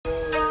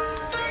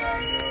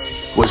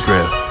What's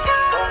real?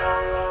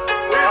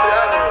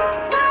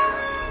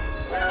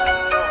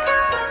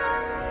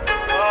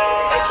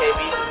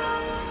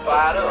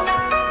 Fired up.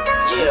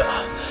 Yeah,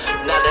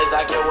 nowadays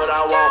I get what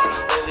I want.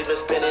 Lately been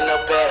spinning a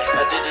bag.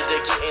 Addicted to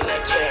getting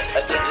that cash.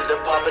 Addicted to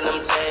popping them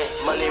tags.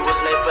 Money was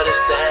made for the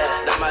sad.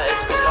 Now my ex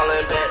bitch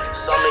calling back.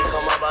 Saw me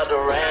come up out the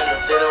random.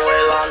 Didn't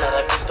wait long, now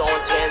that bitch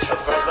throwing tantrum.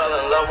 First fell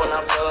in love when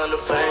I fell into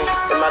fame.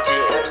 In my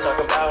DMs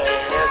talking about hey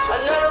handsome. I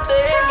know that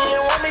they hate me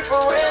and want me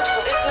for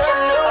ransom. It's nothing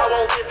new, I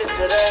won't give it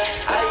to them.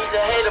 I eat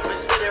the hater but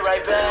spit it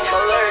right back. My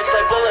lyrics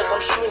like bullets,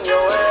 I'm shooting your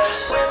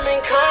ass. Women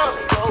come,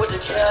 go with the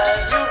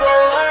cat. You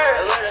gon'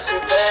 learn that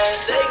shit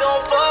fast. They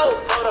gon' fold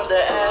them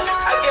the ass.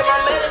 I get my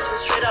medicine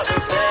straight out the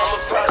bag. I'm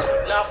a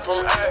prospect, not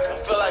from Earth. I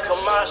feel like a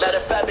marsh. Matter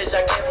of fact, bitch,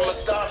 I came from a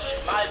star.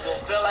 Shit, my bill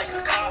feel like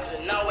a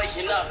coffin. Not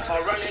waking up. I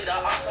run into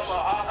ops, I'm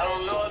off. I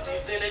don't know if you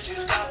think that you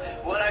stop it.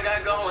 What I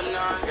got going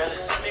on? Gotta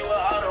send me with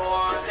auto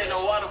on. This ain't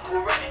no water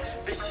correct.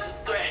 Bitch is a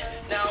threat.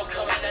 Now I'm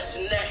coming at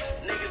your neck.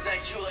 Niggas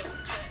act you like a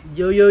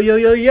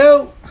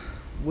Yo.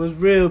 What's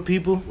real,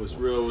 people? What's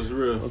real? What's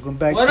real? Welcome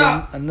back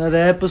to another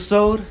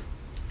episode.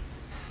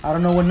 I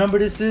don't know what number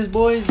this is,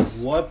 boys.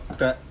 What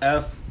the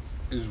F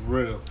is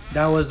real?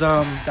 That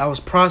was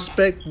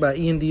Prospect by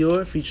Ian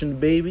Dior featuring the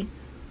Baby.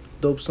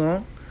 Dope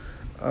song.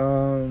 It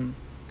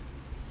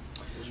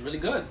was really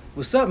good.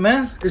 What's up,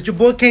 man? It's your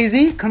boy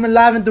KZ coming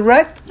live and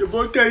direct. Your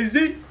boy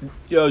KZ.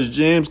 Yo, it's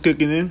James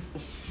cooking in.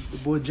 The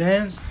boy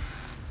Jams.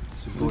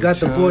 Boy We got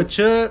the boy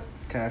Chud.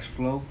 Cash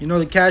flow. You know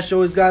the cash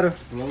always got a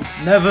Flow.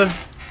 never.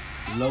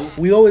 Low.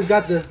 We always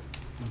got the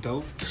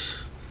Dope.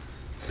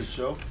 For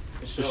sure.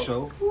 For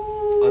sure.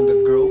 On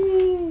the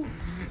girl.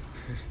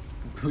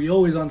 we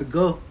always on the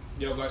go.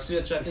 Yo,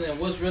 Garcia checking in.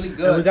 What's really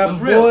good? And we got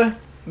What's my real? boy,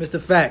 Mr.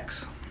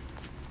 Facts.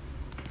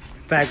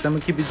 Facts, I'm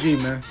gonna keep it G,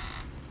 man.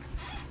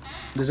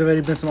 There's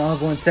already been some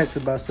ongoing texts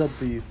about sub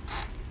for you.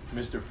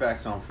 Mr.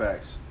 Facts on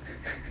Facts.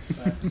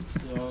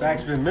 Yo,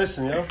 Facts been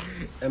missing, yo.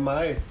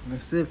 MIA.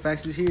 That's it.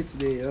 Facts is here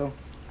today, yo.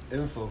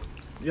 Info.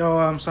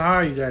 Yo, so how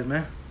are you guys,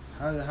 man?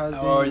 How's How been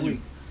are your you?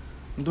 week?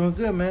 I'm doing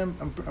good, man.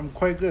 I'm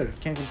quite good.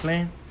 Can't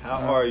complain.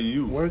 How are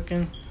you?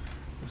 Working,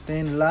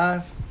 staying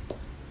alive.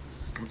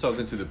 I'm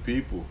talking to the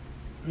people.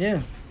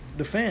 Yeah,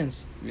 the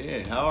fans.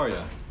 Yeah, how are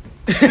y'all?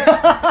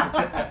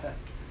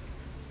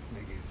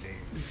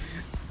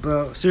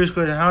 But serious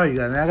question, how are you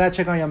guys? Man, I gotta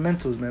check on your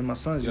mentals, man. My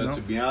sons, you Yo, know.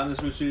 to be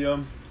honest with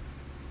you,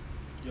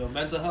 yo,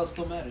 mental health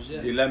still matters,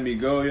 yeah. they let me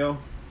go, yo.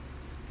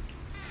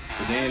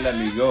 But they ain't let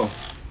me go.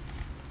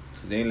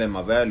 Cause they ain't let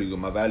my value go.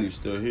 My value's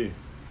still here.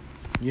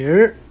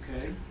 Yeah.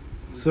 Okay.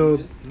 So,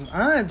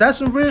 that's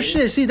some real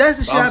shit. See, that's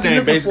the shit I'm I've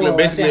been saying looking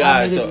basically,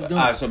 for.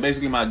 alright. So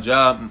basically, my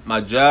job.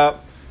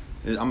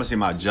 I'm gonna say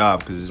my job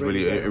because it's Break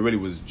really, it down. it really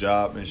was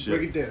job and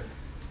Break it shit. down.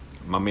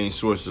 My main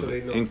source So of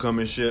they know. income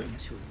and shit.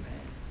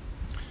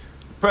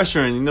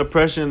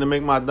 Pressuring to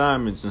make my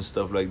diamonds and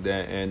stuff like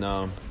that,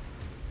 and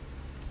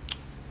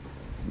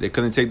they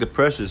couldn't take the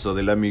pressure, so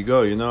they let me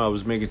go. You know, I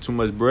was making too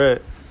much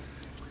bread.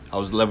 I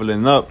was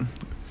leveling up.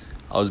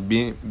 I was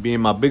being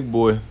my big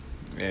boy,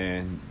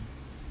 and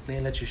They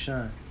ain't let you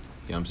shine.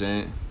 you know what I'm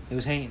saying. It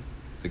was hating.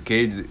 The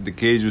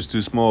cage was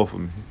too small for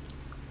me.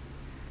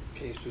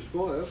 Case to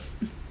spoil.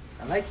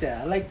 I like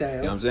that. You know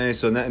what Yo. I'm saying.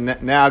 So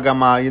now I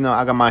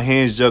got my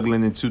hands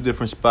juggling in two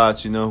different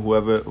spots. You know,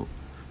 whoever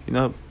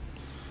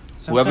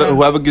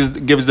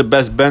gives the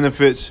best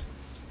benefits,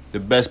 the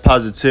best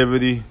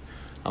positivity,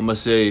 I'm gonna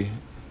say,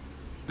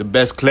 the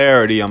best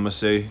clarity, I'm gonna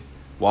say,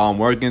 while I'm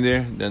working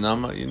there, then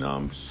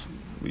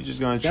we just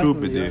gonna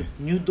troop it there.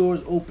 New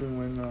doors open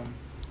when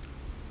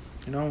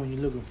when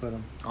you're looking for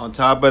them. On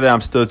top of that,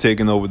 I'm still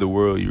taking over the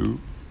world.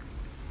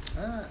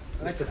 I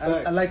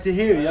fact. like to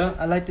hear it, yo.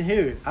 I like to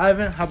hear it.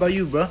 Ivan, how about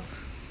you, bro?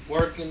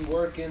 Working,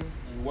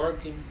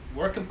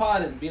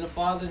 potting, being a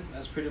father,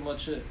 that's pretty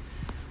much it.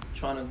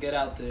 Trying to get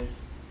out there.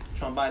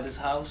 Trying to buy this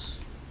house.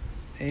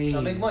 Hey.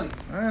 Trying to make money.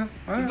 You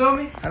You feel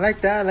me? I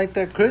like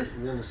that, Chris.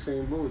 We're in the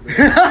same mood.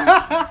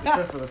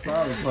 Except for the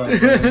father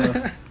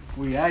part.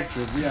 We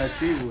active,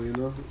 you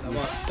know.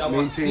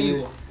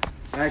 Maintaining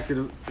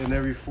active in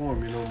every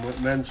form, you know,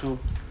 mental,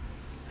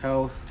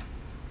 health,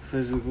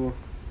 physical,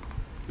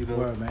 you know.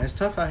 Word, man. It's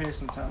tough out here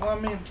sometimes. Well, I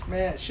mean,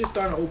 man, shit's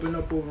starting to open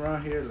up over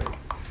around here.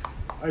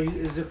 Like,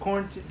 is it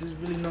quarantine? There's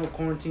really no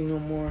quarantine no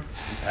more.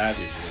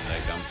 Happy,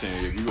 like I'm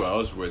saying, if you go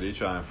elsewhere, they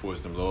try and enforce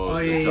them laws. Oh,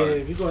 yeah.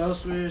 If you go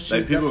elsewhere,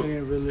 shit's people-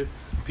 definitely really...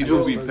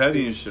 People be Like,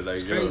 petty and shit. Like,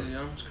 It's yo, crazy,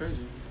 yo. It's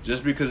crazy.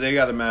 just because they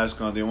got a mask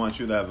on, they want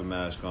you to have a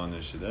mask on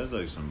and shit. That's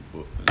like some.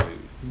 Like,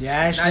 Yeah, Now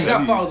actually... you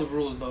gotta follow the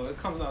rules, though. It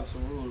comes down to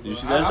rules, bro. you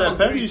see, that's that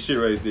petty shit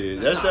right there.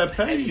 That's Not that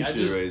petty petty, I shit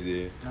just- right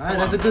there. All right,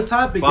 that's a good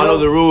topic, Follow yo.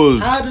 the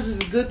rules, Habits is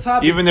a good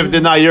topic. even if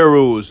they're not your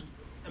rules.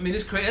 I mean,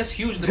 it's crazy. That's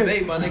huge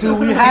debate, my nigga. Dude,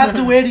 we have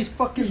to wear these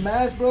fucking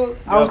masks, bro.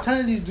 I was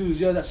telling these dudes,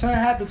 yo, that something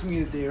happened to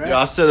me today, right? Yeah,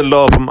 I said the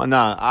law for my.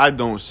 Nah, I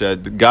don't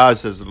set. The God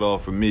says the law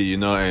for me, you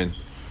know, and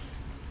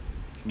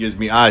gives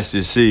me eyes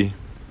to see.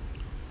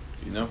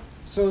 You know.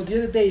 So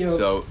the other day, yo,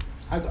 So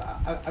I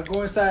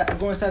go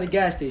inside the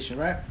gas station,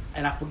 right?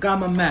 And I forgot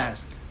my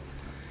mask.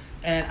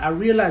 And I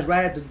realized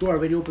right at the door, I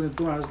already opened the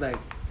door, I was like,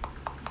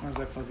 I was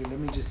like, fuck it, let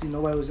me just see.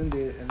 Nobody was in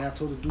there. And I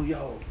told the dude,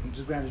 yo, I'm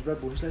just grabbing his Red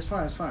Bull. He's like,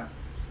 it's fine.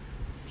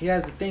 He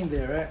has the thing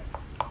there,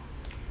 right?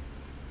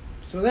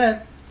 So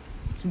then,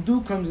 some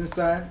dude comes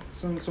inside,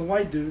 some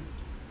white dude,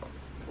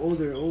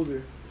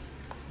 older.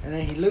 And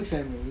then he looks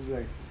at me. He's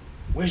like,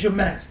 where's your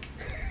mask?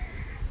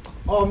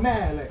 Oh,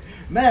 man.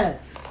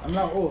 I'm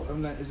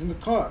like, it's in the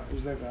car.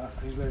 He's like,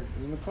 it's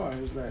in the car.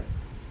 He was like,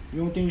 you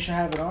don't think you should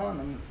have it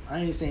on? I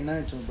ain't saying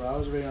nothing to him, bro. I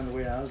was already on the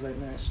way out. I was like,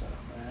 man, shut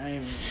up, man. I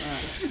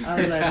was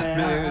like, man,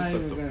 I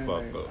ain't even gonna.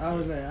 Like, I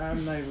was like,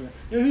 I'm not even.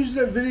 He was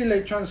like really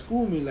like trying to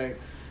school me, like,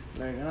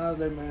 and I was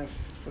like, man,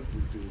 fuck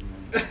this dude, man.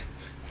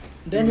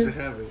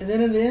 And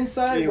then in the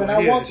inside, when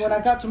I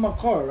got to my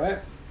car, right,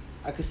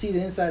 I could see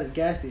the inside of the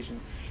gas station.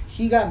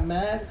 He got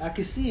mad. I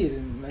could see it,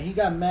 and like, he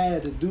got mad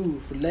at the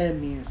dude for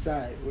letting me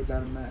inside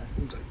without a mask.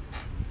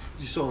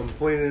 You saw him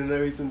pointing and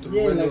everything through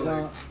the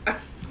window.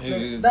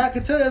 I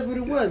could tell that's what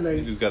it was. Like,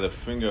 you just got a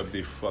finger up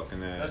their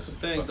fucking ass. That's the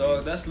thing,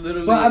 dog. That's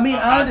literally. But I mean,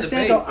 I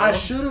understand debate, though. bro. I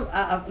should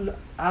have.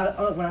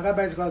 When I got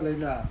back to car, I was like,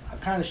 nah. I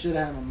kind of should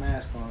have had my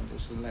mask on. Though,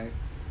 so like,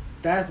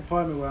 that's the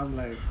part where I'm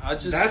like,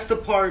 that's the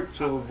part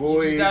to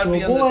avoid. You gotta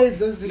be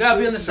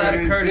on the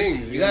side of courtesy.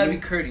 You gotta be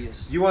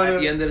courteous. At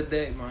the end of the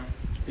day, man.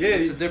 Yeah,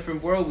 it's a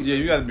different world.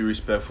 You gotta be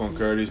respectful and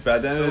courteous. But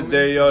at the end of the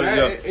day, yo,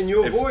 and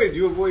you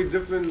avoid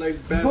different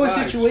like bad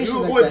vibes. Situations.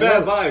 You avoid like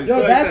bad vibes.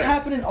 Yo, that's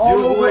happening all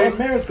over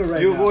America right now.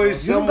 You avoid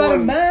someone. You got a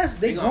mask,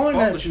 they going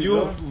at you.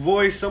 You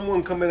avoid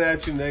someone coming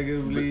at you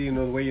negatively. You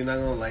know the way you're not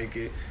gonna like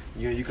it.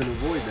 You can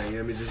avoid that. You know,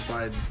 I mean, just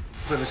by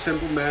putting a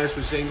simple mask,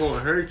 which ain't gonna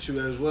hurt you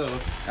as well.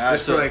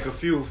 Just for like a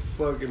few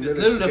fucking minutes. It's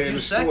literally a few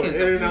seconds,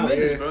 a few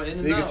minutes, bro. In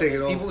and you out. can take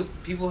it off.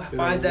 People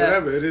find that.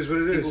 Whatever it is,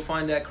 what it is. People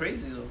find that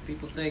crazy though.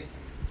 People think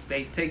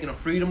they taking a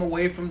freedom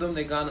away from them.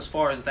 They gone as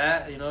far as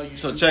that, you know.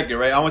 So check it,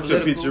 right? I went to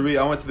the pizzeria.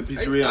 I went to the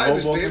pizzeria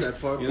in Hoboken. That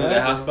part, you know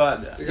that hot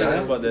spot.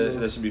 That spot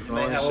that should be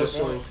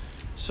flowing.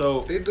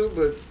 So they do,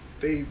 but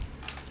they.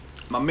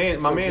 My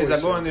man's I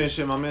go in there and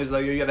shit. My man's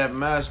like, yo, you gotta have a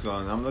mask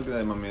on. I'm looking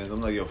at my man's.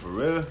 I'm like, yo, for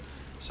real?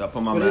 So I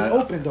put my mask. But it's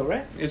open though,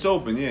 right? It's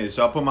open, yeah.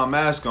 So I put my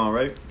mask on,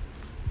 right?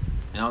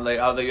 And I was like,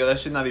 yo, that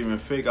shit not even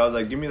fake. I was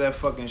like, give me that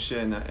fucking shit.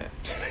 And I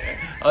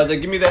was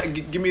like, give me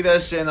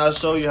that shit, and I'll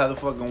show you how to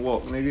fucking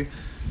walk, nigga.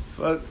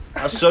 Fuck,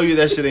 I'll show you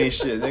that shit ain't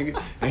shit, nigga.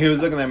 And he was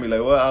looking at me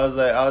like, what? I was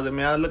like,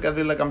 man, I look at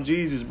it like I'm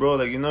Jesus, bro.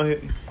 Like, you know,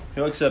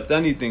 he'll accept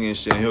anything and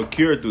shit. And he'll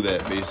cure through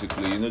that,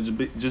 basically. You know,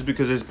 just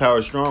because his power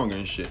is stronger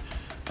and shit.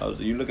 I was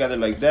like, you look at it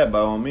like that, by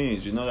all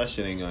means. You know that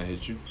shit ain't gonna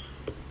hit you.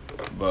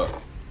 But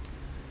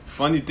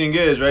funny thing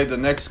is, right, the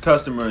next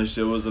customer and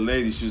shit was a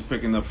lady. She was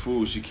picking up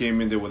food. She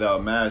came in there without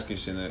a mask and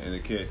shit and a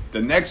kid.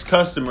 The next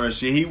customer and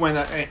shit, he went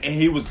out and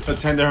he was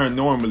attending her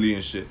normally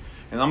and shit.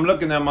 And I'm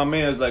looking at my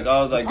man. I was like,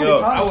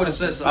 yo, I would have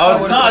said something. I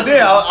would have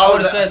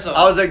said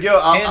something. I was like, yo,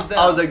 Hands down.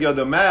 I was like, yo,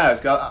 the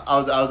mask. I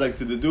was like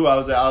to the dude. I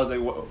was like,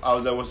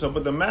 what's up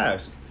with the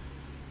mask?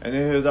 And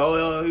then he was like,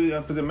 oh,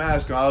 I put the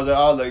mask on. I was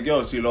like,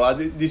 yo, si lo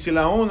dice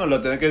la uno, lo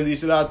tenés que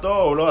decirle a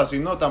todo, bro. Así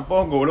no,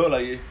 tampoco, bro.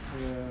 Like,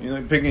 you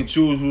know, pick and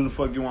choose who the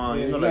fuck you want.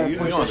 Yeah, you know, like, you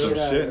want some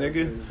shit,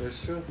 nigga.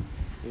 That's true.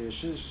 Yeah,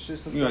 shit.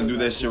 You gonna do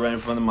that shit right in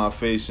front of my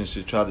face and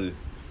shit, try to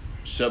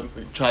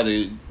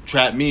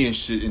trap me and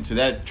shit into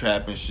that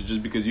trap and shit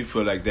just because you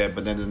feel like that.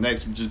 But then the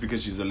next, just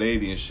because she's a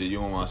lady and shit, you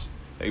don't want,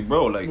 like,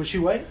 bro, like. Was she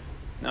white?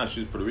 Nah,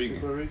 she was Puerto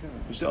Rican.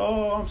 She said,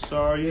 "Oh, I'm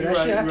sorry. Yeah, You're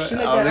right. I was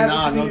like,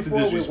 nah, no to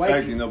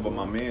disrespect, you know, but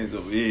my man's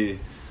over here."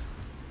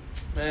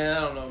 Man,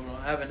 I don't know, bro.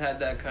 I haven't had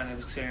that kind of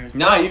experience.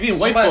 Nah, bro. even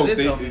white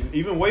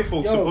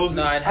folks,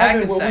 supposedly. Nah, in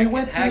Hackensack.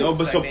 No,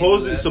 but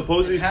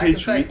supposedly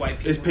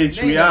it's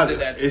patriotic.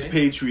 It's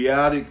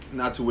patriotic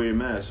not to wear a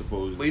mask,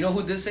 supposedly. But you know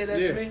who did say that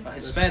to me? A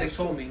Hispanic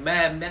told me,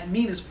 mad,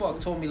 mean as fuck,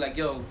 told me like,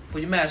 yo,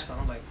 put your mask on.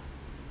 I'm like,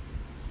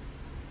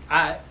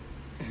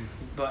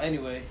 but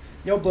anyway.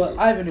 Yo, but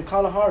Ivan in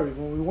Kalahari,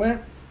 when we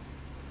went,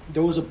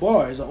 there was a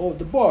bar. It's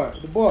the bar.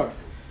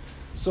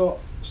 So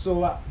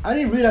I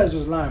didn't realize it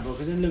was a line, bro,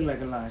 because it didn't look like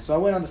a line. So I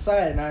went on the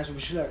side and I asked her,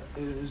 she's like,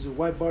 it was a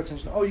white bartender.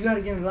 She's like, oh, you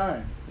gotta get in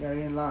line.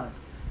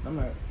 I'm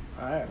like,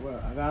 all right, well,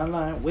 I got in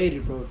line,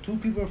 waited, bro. Two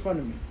people in front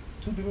of me.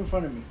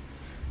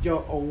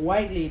 Yo, a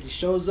white lady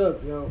shows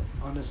up, yo,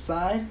 on the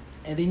side,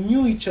 and they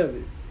knew each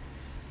other.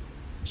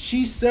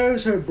 She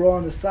serves her, bro,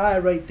 on the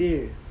side right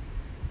there.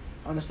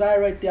 I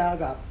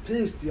got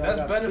pissed, yo. That's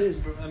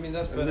benefits. I mean,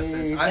 that's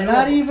benefits. I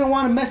didn't even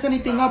want to mess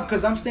anything up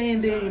because I'm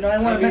staying there, you know. I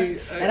didn't want to mess.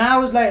 And I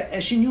was like,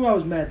 and she knew I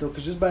was mad though,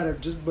 cause just by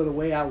the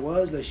way I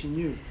was, like she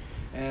knew.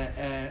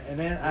 And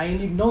then I ain't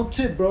leave no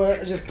tip, bro.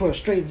 I just put a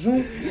straight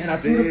zoom, and I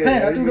threw the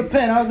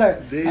pen. I was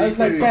like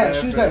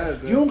that. She was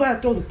like, you don't gotta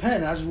throw the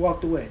pen. I just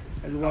walked away.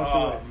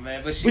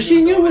 Man, but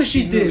she knew what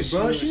she did,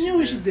 bro. She knew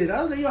what she did.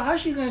 I was like, yo, how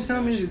she gonna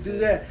tell me to do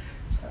that?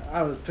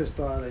 I was pissed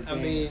off. Like, I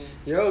mean,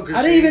 yo,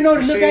 I didn't even know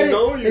to look at it.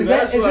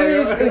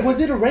 Was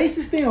it a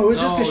racist thing or was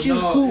it just because she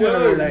was cool with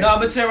her? Like, no, I'm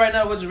gonna tell you right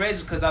now, it wasn't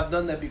racist because I've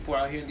done that before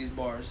out here in these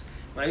bars.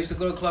 When I used to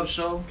go to Club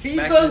Show, you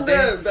probably done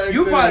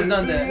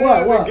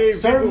that. What?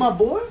 Serving my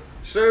boy?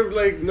 serve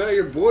like not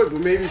your boy,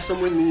 but maybe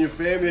someone in your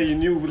family that you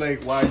knew,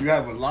 like, wow, you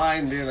have a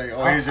line there, like,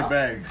 oh, here's your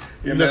bag.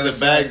 You left the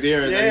bag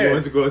there, and then you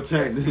went to go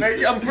attend.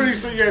 Like, I'm pretty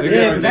sure you had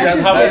I'm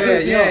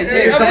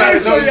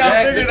sure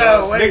y'all figured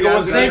out a way.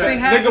 Same thing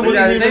happened.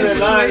 Same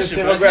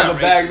situation.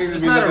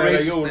 It's not a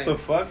racist what the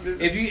fuck?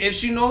 If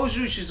she knows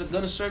you, she's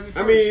gonna serve you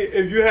first. I mean,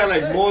 if you had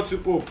like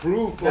multiple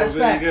proof of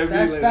it,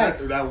 that's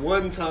facts. That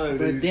one time.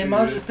 But damn,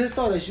 I was just pissed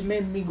off that she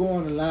made me go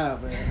on the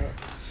live, man.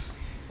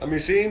 I mean,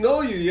 she ain't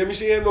know you. I mean,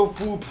 she had no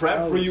food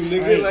prep for you,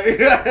 nigga.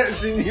 Like,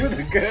 she knew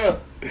the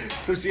girl,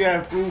 so she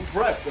had food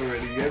prepped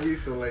already. You know what I mean?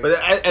 So like, but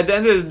at the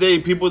end of the day,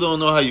 people don't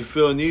know how you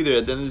feel neither.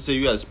 At the end of the day,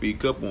 you gotta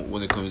speak up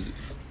when it comes.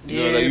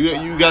 You know, like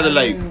you gotta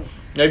like.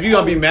 If you're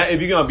gonna be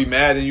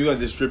mad, and you're gonna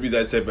distribute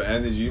that type of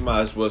energy, you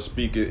might as well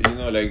speak it. You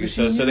know, like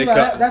so they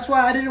that's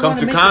why I didn't come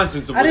to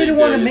conscience. I didn't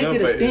want to make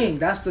it a thing.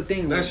 That's the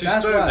thing. That's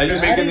why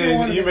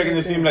you're making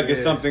it seem like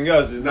it's something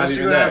else. It's not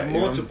even that.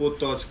 Multiple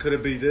thoughts. Could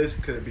it be this?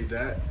 Could it be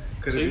that?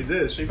 Could it be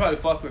this? So you probably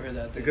fucked with her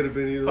that day. It could have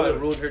been either. Probably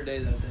ruined her day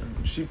that day.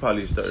 She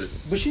probably started.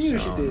 But she knew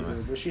she did,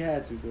 though. But she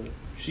had to, bro.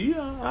 She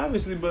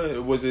obviously,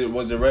 but was it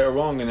right or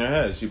wrong in her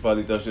head? She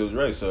probably thought she was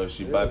right, so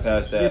she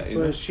bypassed that. Yeah,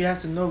 but she has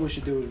to know what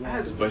she did was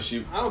wrong. But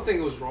I don't think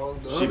it was wrong.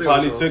 She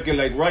probably took it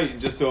like right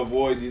just to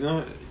avoid,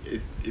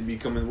 it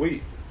becoming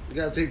weight. You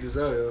gotta take this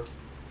out, yo.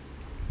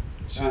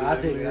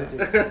 I'll take it.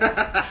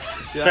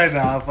 Say nah,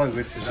 I'll fuck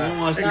with you. She didn't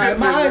want to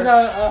my eyes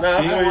are.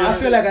 I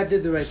feel like I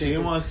did the right thing. She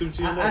didn't want to stoop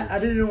to your I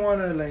didn't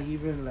want to like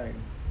even like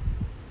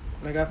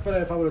I feel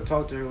like if I would have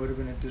talked to her, it would have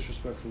been a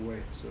disrespectful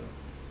way. So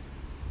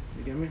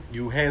you get me?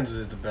 You handled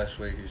it the best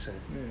way, you're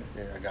saying.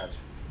 Yeah, I got you.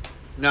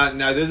 Now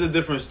there's a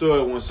different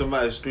story when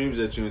somebody screams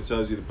at you and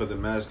tells you to put the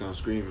mask on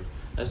screaming.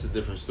 That's a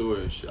different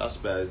story. I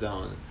spazzed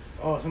out.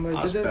 Oh, somebody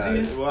did that to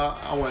you? Well,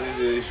 I went in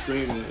there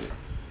screaming.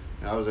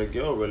 And I was like,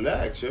 yo,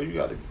 relax, yo. You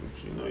gotta,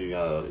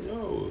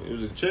 it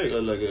was a chick,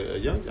 like a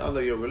young. I was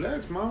like, yo,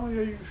 relax, mama,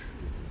 I'm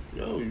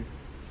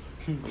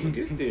gonna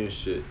get there and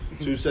shit.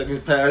 2 seconds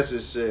pass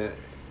and shit,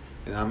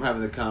 and I'm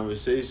having a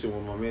conversation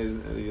with my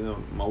man,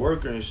 my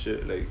worker and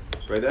shit, like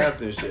right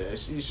after and shit. And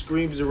she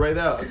screams it right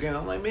out again.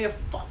 I'm like, man,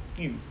 fuck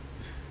you,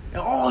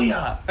 and all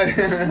y'all.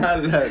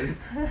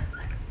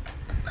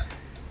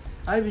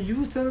 Ivan, you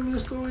was telling me a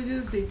story the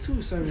other day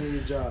too, son, of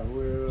your job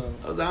where I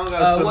don't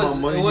gotta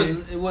spend my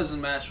money. It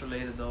wasn't mass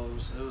related though.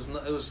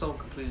 It was something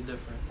completely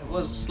different. It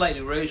was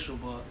slightly racial,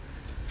 but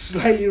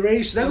slightly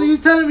racial. That's what you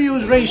was telling me. It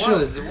was racial.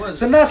 It was.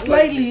 So not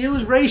slightly. It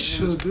was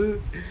racial,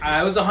 dude.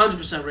 It was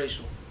 100%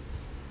 racial,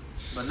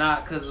 but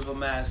not because of a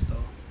mask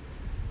though.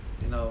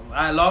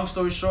 Long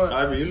story short,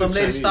 some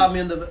lady stopped me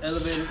in the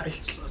elevator.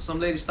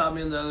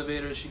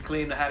 She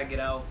claimed I had to get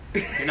out.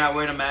 You're not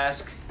wearing a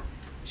mask.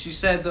 She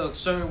said the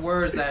certain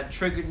words that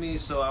triggered me,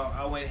 so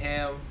I went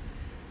ham.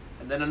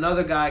 And then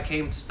another guy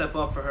came to step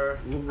up for her.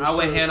 I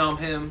went ham on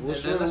him.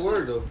 What's the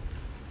word though?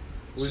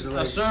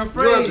 A certain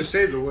phrase. You don't have to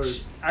say the word.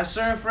 A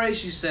certain phrase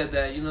she said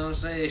that, you know what I'm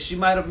saying? She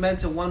might have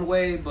meant it one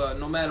way, but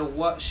no matter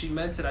what she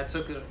meant it, I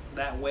took it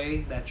that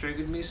way. That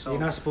triggered me. So you're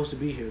not supposed to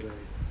be here, like.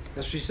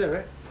 That's what she said,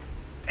 right?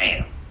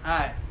 Damn.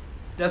 Alright.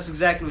 That's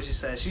exactly what she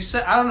said. She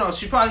said, I don't know,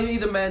 she probably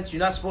either meant you're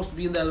not supposed to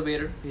be in the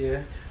elevator.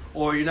 Yeah.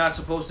 Or you're not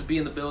supposed to be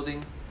in the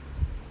building.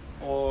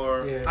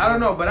 Or I don't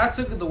know, but I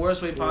took it the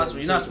worst way possible.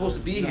 You're not supposed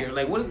to be here.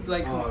 Like what?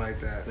 Like like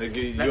that.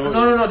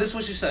 No. This is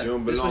what she said. You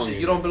don't belong here.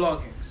 You don't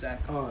belong here.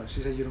 Exactly. Oh,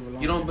 she said you don't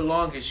belong. You don't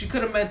belong here. She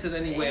could have meant it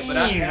anyway, but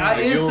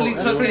I instantly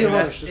took it.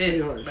 That's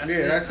it.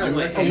 That's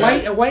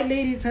it. A white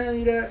lady telling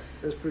you that.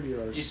 That's pretty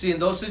harsh. You see, in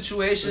those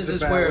situations,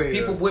 is where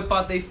people whip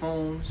out their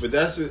phones. But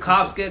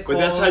cops get called. But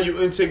that's how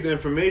you intake the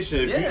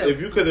information.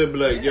 If you could have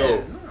been like,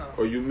 yo,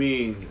 or you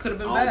mean it could have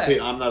been bad.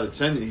 I'm not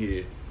attending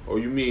here. Or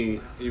you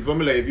mean, you feel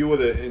me? Like if you would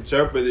have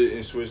interpreted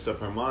and switched up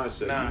her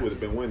mindset, you would have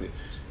been winning.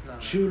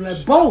 She would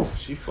like both.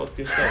 She fucked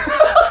this up.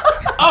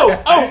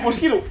 oh,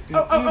 mosquito. You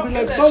would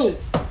like both.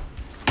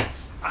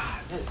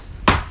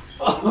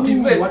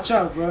 Ooh, watch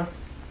out, bro.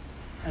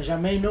 As y'all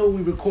may know,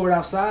 we record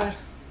outside.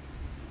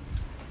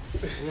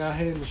 We out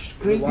here in the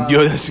streets. Wow.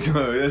 Yo, that's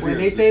good. When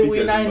they say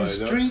we're not in the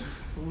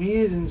streets, we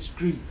is in the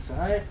streets,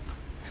 alright?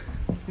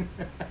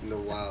 No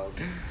wild.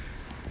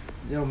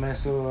 Yo, man,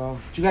 so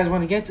what you guys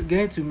want to get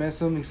into, man?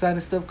 Some exciting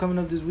stuff coming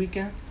up this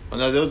weekend? Oh,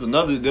 no, there was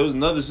another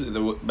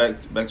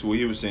back to what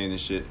he was saying and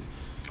shit.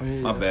 Oh, yeah,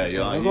 my bad,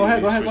 y'all. Go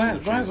ahead. My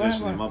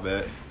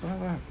bad. Go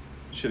ahead.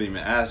 You shouldn't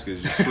even ask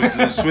us.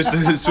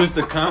 Just switch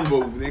the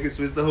combo, nigga.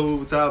 Switch the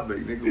whole topic,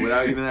 nigga,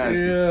 without even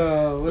asking.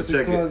 Yeah, what's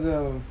it called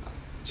though?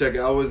 Check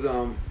it. I was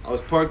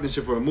parked and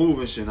shit for a move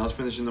and shit. And I was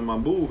finishing my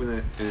move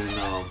and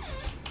I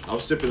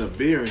was sipping a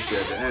beer and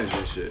shit at the end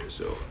and shit.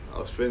 So I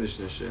was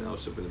finishing and shit and I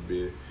was sipping a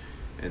beer.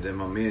 And then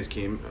my mans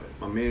came.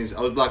 I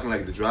was blocking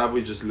like the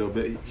driveway just a little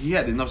bit. He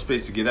had enough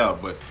space to get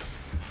out, but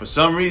for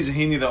some reason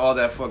he needed all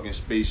that fucking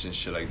space and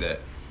shit like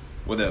that.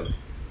 Whatever.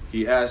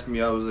 He asked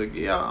me. I was like,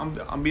 yeah,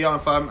 I'm be out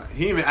in 5 minutes.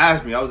 He even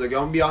asked me. I was like,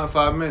 I'm be out in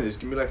 5 minutes.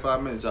 Give me like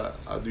 5 minutes.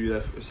 I'll do you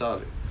that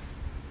solid.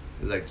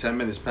 It was like 10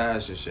 minutes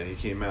past and shit. He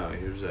came out.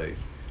 And he was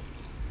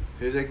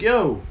like,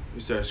 yo. He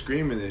started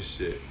screaming and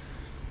shit.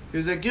 He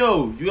was like,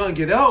 yo, you gonna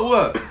get out?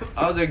 What?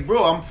 I was like,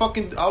 bro, I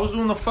was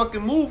doing a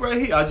fucking move right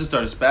here. I just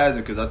started spazzing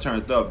because I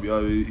turned up,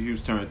 yo. He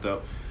was turned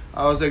up.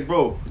 I was like,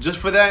 bro, just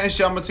for that and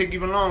shit, I'm gonna take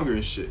even longer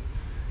and shit.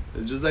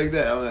 Just like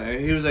that.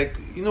 And he was like,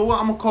 you know what?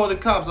 I'm gonna call the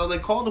cops. I was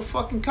like, call the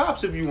fucking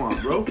cops if you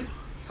want, bro.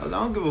 I was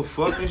like, I don't give a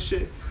fuck and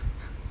shit.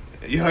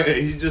 Yo,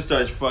 he just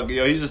starts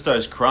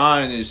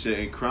crying and shit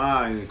and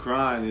crying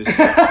and shit.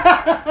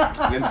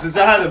 And since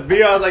I had a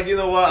beer, I was like, you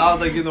know what? I'm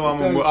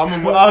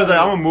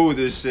gonna move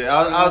this shit.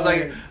 I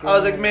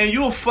was like, man,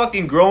 you a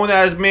fucking grown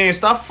ass man.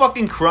 Stop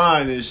fucking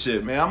crying and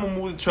shit, man. I'm gonna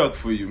move the truck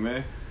for you,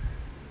 man.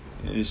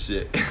 And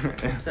shit.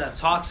 It's that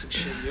toxic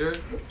shit, you're.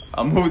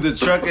 I moved the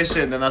truck and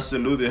shit, and then I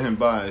saluted him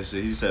bye and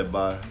shit. He said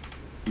bye.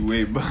 He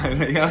waved bye.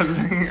 Like,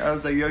 I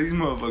was like, yo, these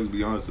motherfuckers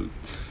be honest with me.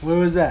 Where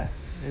was that?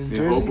 In In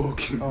Jersey?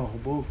 Hoboken. Oh,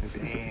 Hoboken.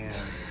 Damn.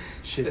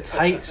 Shit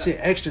tight. Shit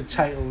extra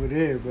tight over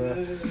there,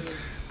 bro.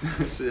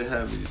 Shit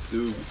had me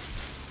stupid.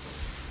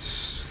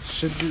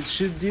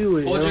 Should do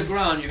it. Hold yo. your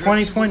ground. You heard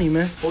 2020,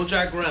 man. Hold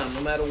your ground,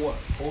 no matter what.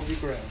 Hold your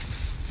ground.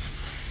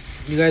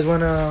 You guys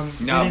wanna?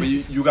 Nah, but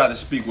you got to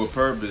speak with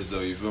purpose,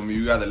 though. You feel me?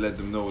 You got to let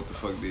them know what the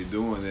fuck they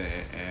doing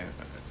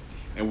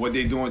and what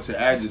they doing to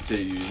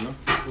agitate you. You know?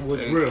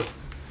 What's Like, real?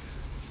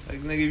 Like,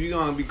 nigga, if you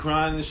gonna be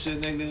crying and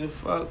shit, nigga,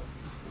 fuck.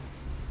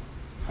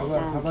 How Fuck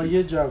wrong about with you?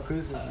 your job,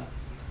 Chris? What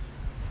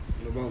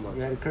about my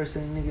You had to curse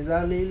any niggas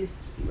out lately?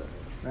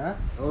 Nah. I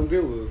don't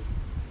deal with.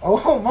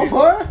 Oh, my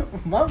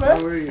bad. My I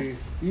bad. really.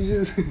 You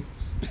just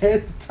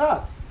at the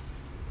top.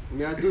 I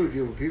mean, I do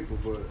deal with people,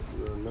 but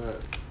not.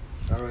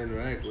 I don't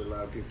interact with a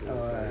lot of people. Oh,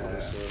 Like that, you know,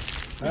 yeah.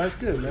 so That's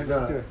good, man. It's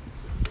That's not- good.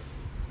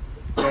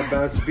 it's not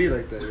bound to be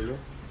like that, you know.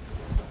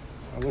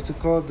 What's it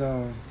called?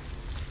 You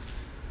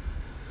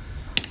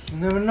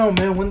never know,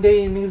 man. One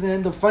day niggas gonna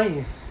end up fighting.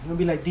 It's gonna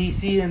be like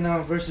DC and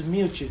versus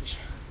Miocic.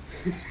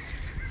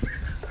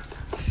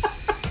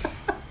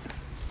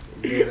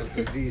 Made up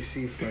the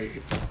DC fight.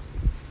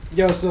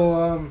 Yo, so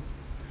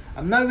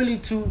I'm not really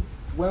too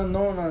well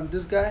known on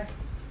this guy.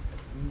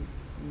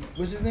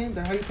 What's his name?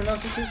 How you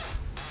pronounce it? Chris?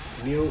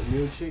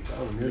 Milchick.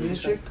 Oh,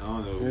 Milchick? I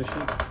don't know.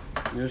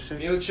 Milchick.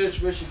 Milchich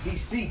versus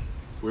DC.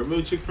 Where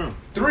Milchick from?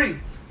 3.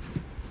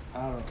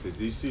 I don't know. Cause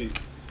DC,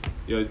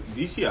 yo,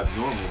 DC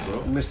abnormal,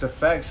 bro. Mr.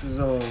 Fax is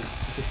on.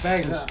 It's a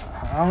fact.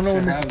 I don't know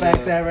where Mr.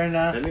 Facts at right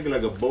now. That nigga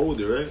like a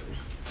boulder, right?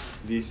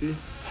 DC.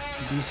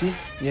 DC?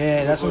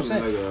 Yeah, that's what I'm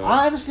saying. Like a-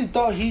 I honestly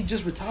thought he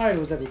just retired.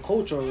 Was like a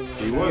coach or He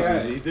like was.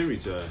 that. He did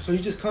retire. So he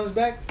just comes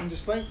back and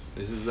just fights.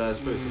 This is his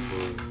last fight,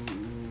 supposedly.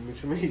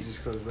 What you mean he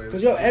just comes back?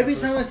 Cause yo, every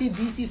time I see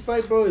DC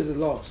fight, bro, is a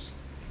loss.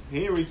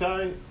 He ain't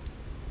retired.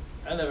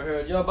 I never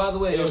heard. Yo, by the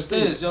way, yo,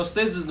 Stiz. Yo,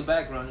 Stiz is in the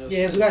background. Yo,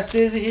 Yeah, Stiz. we got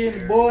Stizzy here,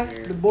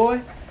 the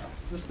boy.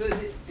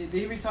 Did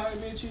he retire,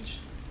 Milchich?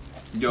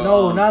 Yo,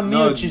 No, not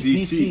no, Milchick,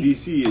 DC.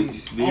 DC.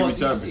 Did he Oh,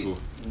 retire DC. before?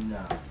 Nah,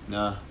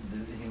 Nah.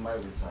 he might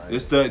retire.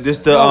 This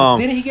the Bro,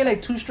 didn't he get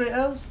like 2 straight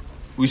L's?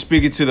 We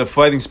speaking to the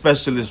fighting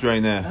specialist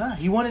right now. Nah,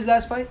 he won his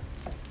last fight.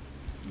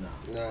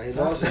 Nah, he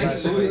lost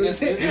That's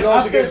against it. He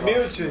lost against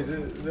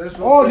Milchick. That's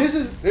what Oh, this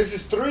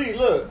is 3.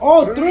 Look.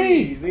 Oh,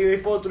 3. Nigga, they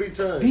fought 3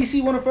 times.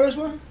 DC won the first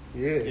one.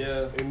 Yeah.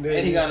 Yeah. And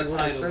And he got a won the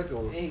title. second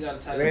And one. he got a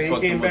title. Then he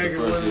Fucked came him with back the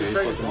and first, won the yeah, he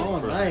second fucked him one. Oh,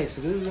 with the first. nice.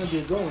 So this is gonna be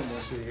a good one,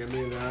 though. Shit, got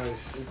me in the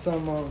eyes. It's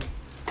some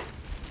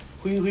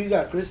who you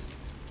got, Chris?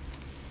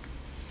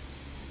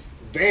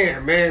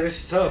 Damn, man,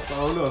 this is tough. I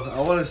don't know.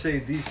 I want to say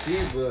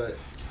DC, but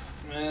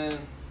Man,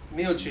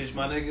 Milchich,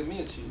 my nigga,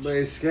 Milchich.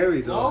 it's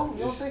scary though. No? You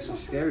don't It's- think so?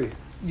 It's scary.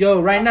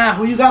 Yo, right now,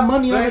 who you got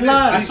money on Look the at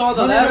line? I saw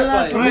the Money on last line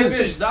fight. for Look at Milchick.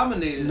 this. Milchich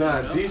dominated. Nah,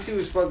 him, yo. DC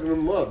was fucking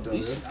them up though.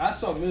 DC I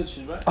saw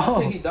Milchich, right? Oh. I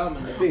think he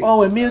dominated. think-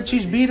 Oh, and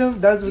Milchich beat him.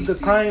 That's with the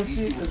crying DC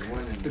feet. was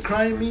winning The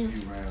crying first meme.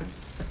 few rounds.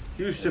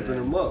 He was stripping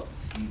them up.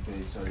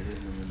 Stipe started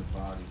hitting him in the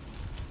body.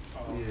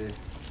 Oh, Yeah.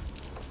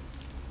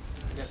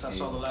 I guess I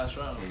saw the last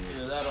round.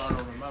 Either that or I don't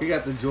remember. He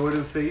got the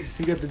Jordan face,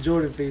 He got the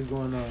Jordan face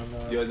going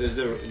on. Yo, there's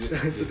a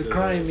The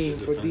crying meme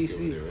for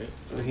DC. There, right?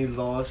 and he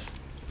lost.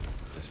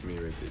 That's me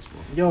right there,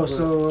 small. Yo,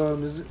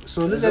 so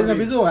so look, that's gonna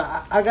be good.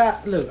 I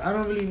got look. I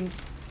don't really.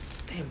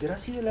 Damn, did I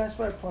see the last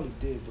fight? Probably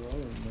did, bro. I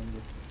don't remember.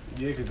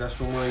 Yeah, cause that's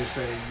the one you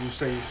say you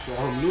saw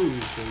him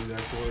lose, so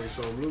that's the one you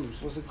saw him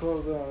lose. What's it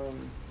called?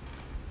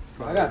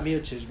 I got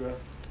Milchich, bro.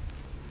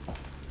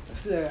 I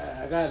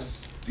said I got him.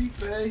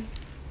 Stipe?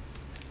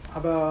 How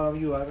about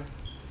you, Ivan?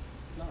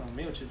 No,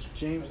 Milchich.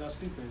 James? I got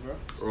Stipe, bro.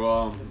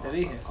 Well,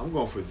 Te dije. I'm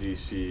going for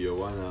DC, yo.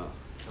 Why not?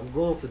 I'm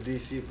going for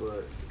DC,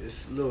 but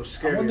it's a little I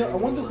scary.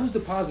 wonder who's the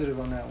positive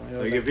on that one. Yo.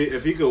 Like,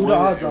 if he could who win the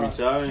and odds are?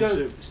 retire and Yo,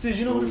 shit. Stiz,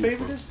 you know who the cool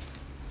favorite for- is?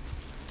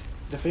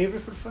 The favorite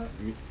for the fight?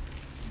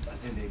 I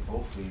think they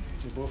both favored.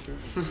 They both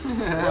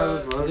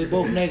favorite. So they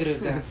both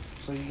negative then.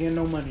 So you get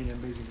no money then,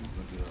 basically.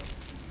 Look it up.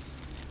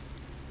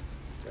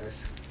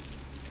 That's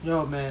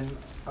Yo, man.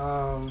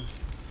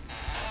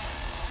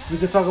 We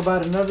could talk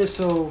about another.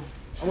 So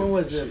when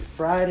was it?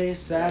 Friday,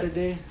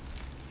 Saturday.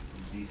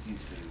 DC's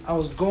favorite. I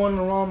was going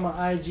around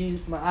my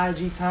IG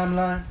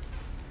timeline,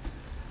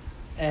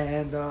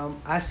 and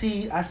I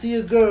see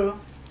a girl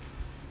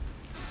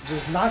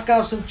just knock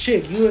out some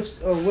chick,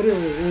 UFC or whatever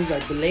it was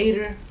like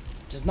Belator,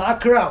 just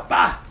knock her out,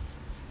 bah.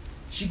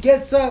 She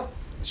gets up,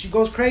 she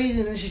goes crazy,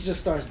 and then she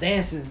just starts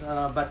dancing.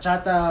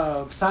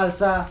 Bachata,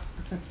 salsa.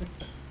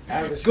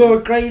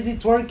 Going crazy,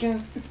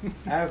 twerking.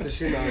 After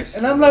she knows.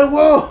 And I'm like,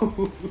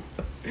 whoa.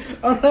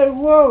 I'm like,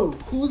 whoa.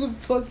 Who the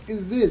fuck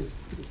is this?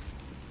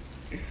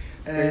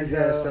 And Crazy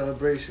ass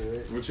celebration,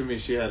 right? What you mean?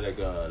 She had like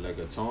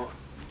a taunt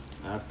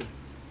after?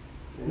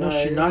 No, she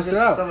it was knocked just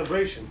her a out.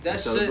 celebration. That A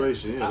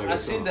celebration, shit, yeah, like I a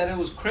seen song. that it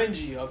was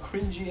cringy, a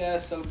cringy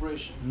ass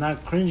celebration.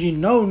 Not cringy,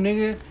 no,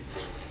 nigga.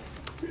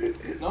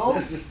 No?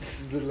 That's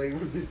just the label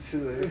did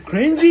too.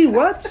 Cringy?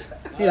 What?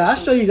 Yeah, I'll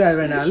show you guys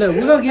right now. Look,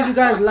 we're gonna give you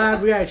guys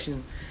live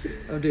reaction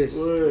of this.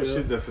 What's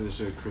your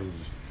definition of cringy?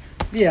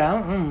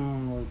 Yeah,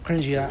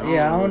 cringy.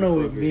 Yeah, I don't know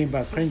what fuck you mean it.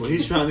 by cringy. Well,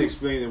 he's trying to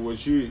explain it.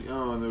 What you, I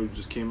don't know,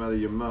 just came out of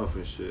your mouth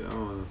and shit. I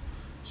don't know.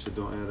 Shit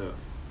don't add up.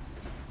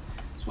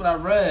 That's what I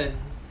read.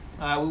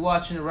 We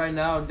watching it right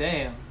now.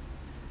 Damn.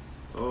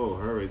 Oh,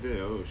 her right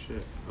there. Oh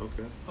shit.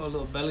 Okay. Oh, a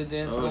little belly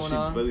dance Oh, going she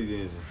on. belly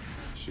dancing.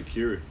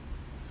 Shakira.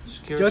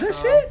 Shakira Yo, that's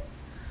style. it?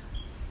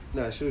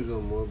 Nah, she was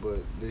doing more, but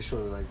they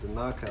showing like the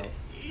knockout.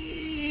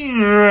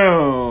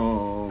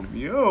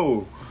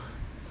 Yo,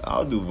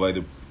 I'll do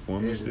vital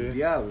performance It's the there.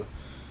 Diablo.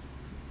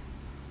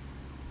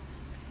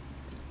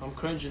 I'm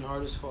cringing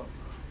hard as fuck.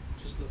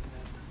 Just looking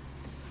at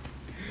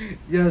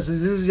Yo, so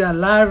this is your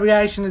live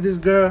reaction to this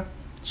girl.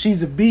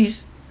 She's a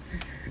beast.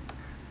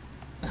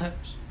 it.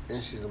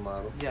 And she's a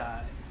model.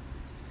 Yeah.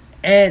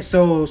 And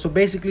so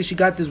basically she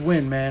got this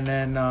win, man.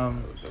 And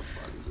What the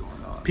fuck is going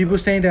on? people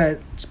saying that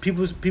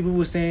people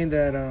were saying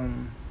that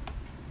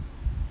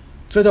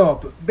so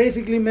no,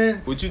 basically,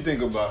 man, What you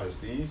think about her,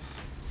 Steve?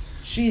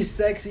 she's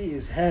sexy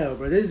as hell,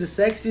 bro. This is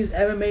the sexiest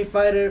MMA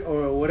fighter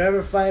or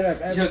whatever fighter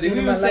I've ever Yo, seen did we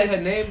in my even say life.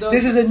 her name though?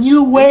 This is a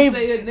new wave.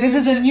 say her name This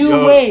is a yet? new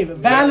Yo, wave.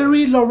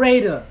 Valerie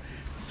Loretta.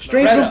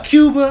 Straight from Loretta.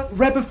 Cuba,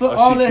 repping for Oh,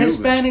 all she the Cuban.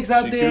 Hispanics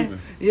out She there.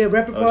 Cuban. Yeah,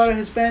 repping for Oh, all the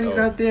she- Hispanics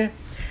oh. out there.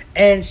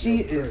 And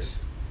she Yo, is.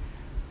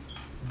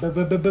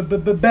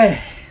 Chris.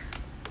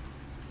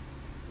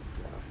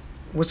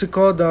 What's it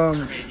called?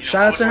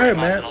 Shout out to her,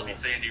 man.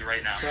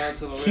 Shout out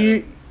to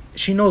Loretta.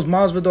 She knows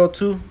Masvidal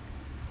too.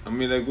 I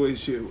mean, like, what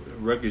shit?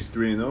 Record's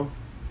 3-0.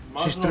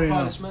 She's Masvidal 3-0.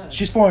 probably smashed.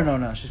 She's 4-0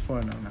 now. She's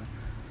 4-0 now.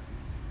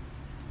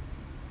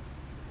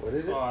 What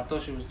is it? Oh, I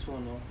thought she was 2-0.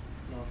 No,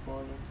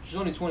 4-0. She's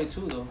only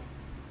 22 though.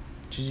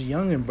 She's a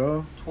youngin',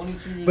 bro.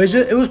 22 years But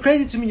old. it was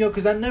crazy to me, yo,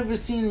 because I never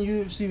seen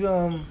UFC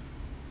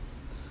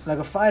like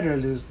a fighter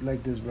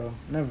like this, bro.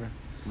 Never.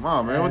 Come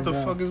on, man. What the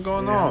And, fuck is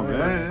going yeah, on, right,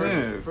 man? First,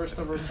 Yeah. first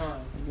of her time.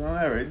 What's going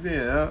on right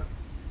there, huh?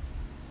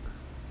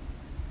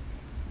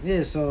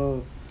 Yeah,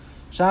 so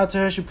shout out to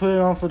her. She put it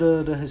on for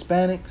the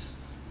Hispanics.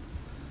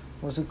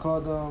 What's it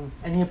called?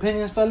 Any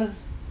opinions,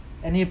 fellas?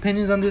 Any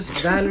opinions on this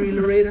Valerie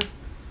Loretta?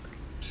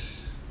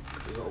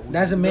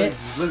 That's a man-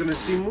 Just looking to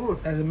see more.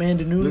 As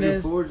Amanda Looking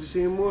Nunes. forward to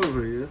seeing more of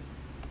her, you know?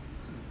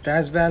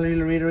 That's Valerie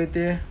Loretta right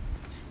there.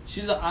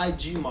 She's an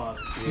IG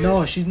model.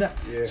 No, she's not.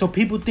 Yeah. So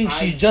people think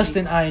she's IG. just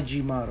an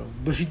IG model,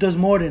 but she does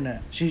more than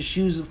that.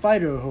 She was a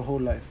fighter her whole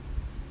life.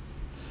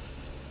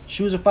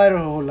 She was a fighter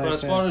her whole life. But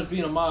as fam. far as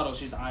being a model,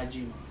 she's an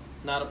IG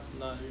model.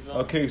 Not you feel me?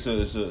 Okay,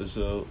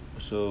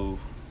 so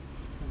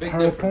Big her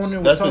difference. opponent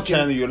was that's the talking.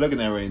 channel you're looking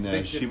at right now.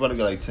 Big She about to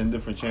get like 10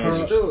 different channels.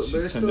 Her- Still- but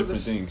She's it's 10 still different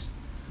this- things.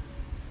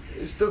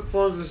 It still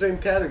falls in the same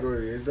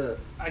category. Is that?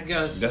 I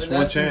guess. That's in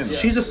one essence, channel. yeah.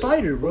 She's a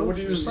fighter, bro. What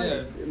do you She's a say?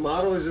 fighter.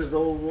 Model is just the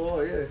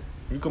overall, yeah.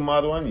 You can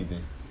model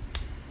anything.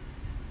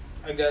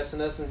 I guess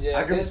in essence, yeah.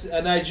 I can- Guess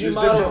an IG There's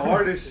model different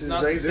artists. is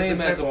not right? the same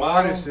Different as a type of model.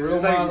 artists. Real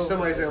It's like model,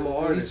 somebody say I'm an at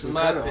artist. least in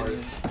What my kind of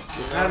opinion. artist?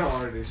 What kind of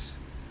artist?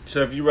 So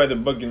if you write a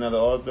book, you're not an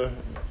author,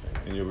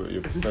 and you're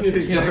a professional.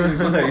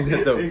 exactly. Like,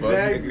 what the fuck,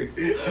 Exactly.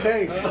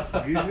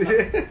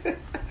 nigga? Hey,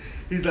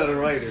 he's not a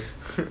writer.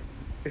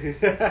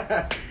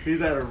 He's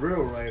not a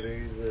real writer.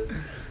 He's a.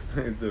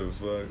 What the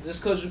fuck?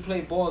 Just because you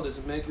play ball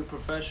doesn't make you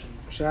professional.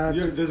 Shout out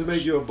to, Does it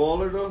make you a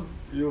baller though?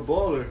 You're a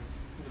baller.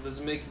 It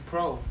doesn't make you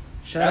pro.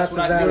 shout out That's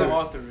to what I think an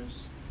Valerie. author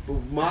is. But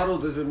model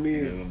doesn't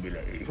You're mean gonna be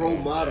like pro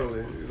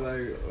modeling. It's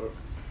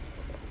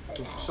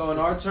like So in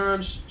our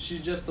terms,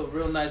 she's just a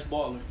real nice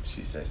baller.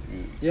 She said,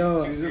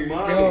 Yo, she's a yo,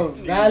 model.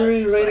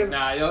 Valerie It's like, Loretta.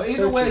 nah, yo. Either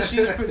Search way, it.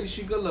 she's pretty.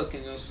 She good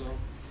looking, yo. So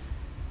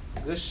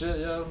good shit,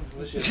 yo.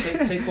 Good shit.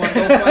 Take one,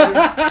 no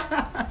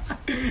fighter.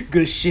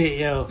 Good shit,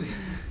 yo.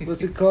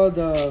 What's it called?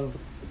 Yo,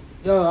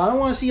 I don't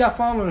want to see y'all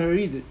following her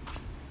either.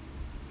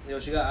 Yo,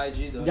 she got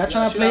IG though. Y'all She trying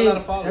got- to she got play? a lot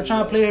of followers, Y'all trying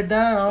yo. to play her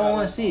down? I She got a don't lot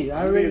want of to see.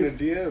 I I'm in already.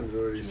 the DMs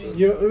already. So.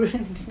 You're,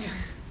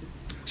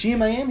 she in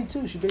Miami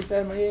too. She based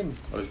out of Miami.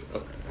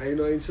 How you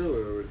know I ain't chill with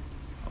her already?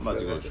 I'm about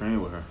to go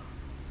train with her.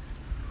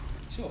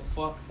 She'll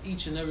fuck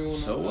each and every one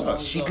So of them.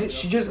 what? She good.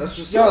 She just That's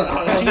what's yo.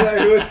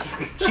 up.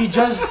 She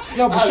just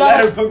yo. But I shout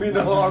let her out. put me in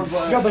the hard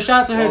button. Yo, but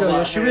shout out to her Oh, though. my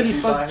Yo, she hand, really she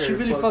fucked. by She her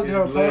really fuck fucked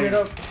her these opponent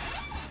legs.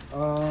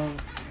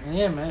 up.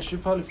 Yeah, man. She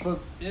probably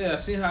fucked. Yeah, I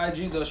seen her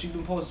IG though. She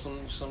been posting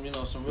some real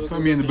Put good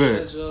me in the looking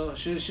bed. shits,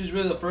 yo. She's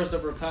really the first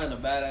of her kind,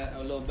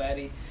 a little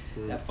baddie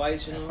that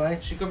fights. You That know,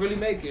 fights? she could really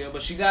make it.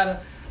 But she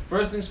gotta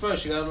first things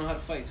first. She gotta know how to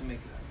fight to make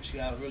it. She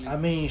got really. I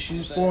mean,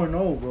 she's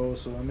 4-0, bro.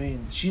 So I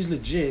mean, she's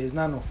legit. It's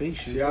not no fake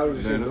shit. See, I was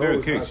just Man, saying, look at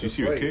her no, kicks. You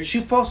see her kicks? She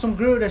fought some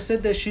girl that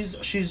said that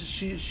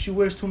she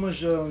wears too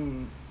much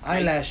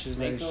eyelashes.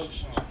 Like Makeup.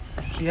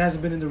 she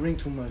hasn't been in the ring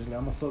too much. Like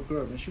I'm gonna fuck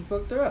her up, and she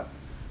fucked her up.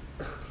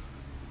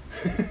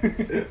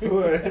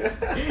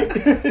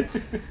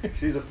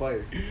 She's a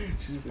fighter.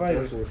 She's a She's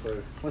fighter. definitely a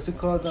fighter. What's it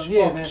called? She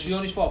Man. She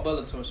only fought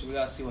Bellator, so we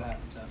gotta see what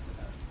happens after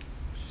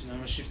that.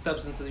 When she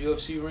steps into the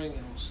UFC ring,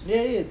 and we'll see.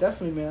 Yeah,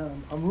 definitely,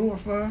 man. I'm rooting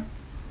for her.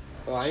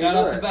 Oh, I Shout ain't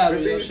know out to that. Battery,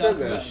 Good thing yo. you Shout said out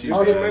to that. Battery. You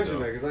All didn't the- mention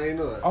that because I ain't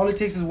know that. All it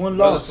takes is one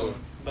loss. Bellator.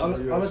 All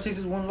Bellator. it takes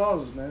is one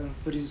loss, man,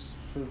 for these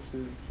for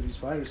these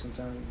fighters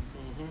sometimes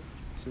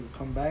Mhm. to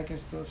come back and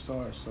stuff.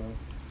 So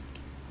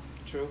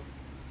True.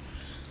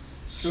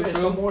 shit, True.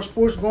 some more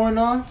sports going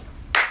on.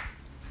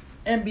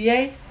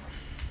 NBA,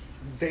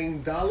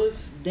 Dame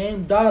Dollars.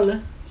 Dame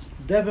Dollar,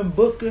 Devin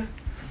Booker,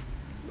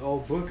 Oh,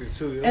 Booker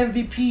too. Yo.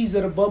 MVPs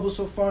of the bubble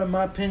so far, in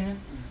my opinion.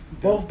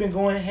 Both been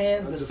going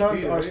hand. The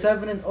Suns Undefeated, are right?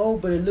 7-0,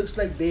 but it looks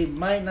like they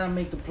might not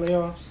make the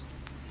playoffs.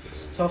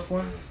 It's a tough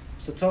one.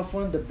 It's a tough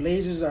one. The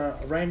Blazers are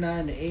right now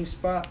in the 8th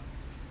spot.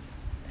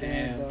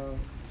 And Damn.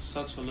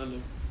 Sucks for Lillard.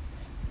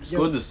 It's yo,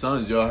 good the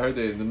Suns, yo. I heard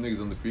that them niggas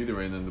undefeated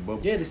right now in the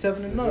bubble. yeah, they're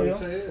 7-0, yo.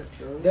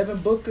 Yo. Devin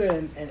Booker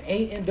and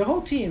Ayton, the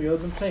whole team, yo,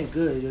 been playing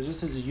good, yo,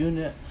 just as a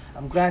unit.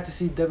 I'm glad to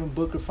see Devin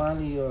Booker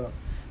finally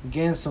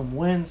getting some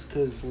wins,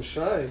 because From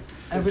Shine.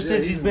 ever Yeah,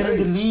 since he's been in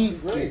the nice.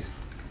 league, He's nice.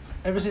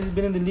 ever since he's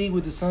been in the league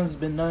with the Suns, it's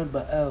been nothing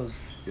but L's.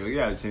 Yo, you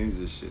gotta change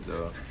this shit,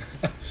 dog.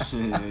 Shit,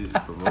 you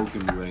just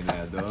provoking me right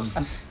now,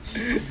 dog.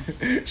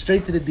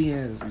 Straight to the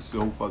DMs. It's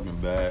so fucking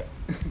bad.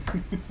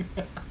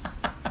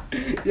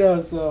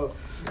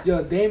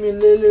 Yo, Damian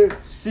Lillard,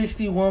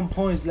 61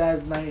 points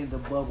last night in the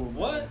bubble. man.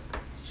 What?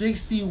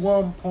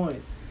 61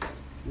 points.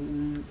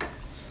 And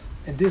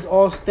this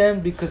all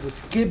stemmed because of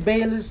Skip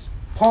Bayless,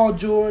 Paul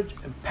George,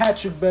 and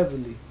Patrick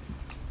Beverly.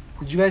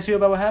 Did you guys hear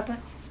about what happened?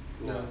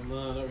 No.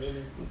 No, not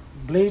really.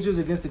 Blazers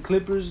against the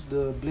Clippers.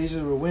 The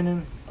Blazers were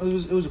winning.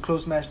 It was a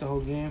close match the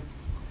whole game.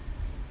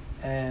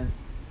 And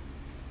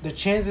the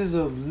chances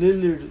of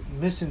Lillard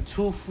missing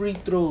 2 free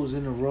throws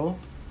in a row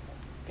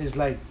is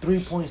like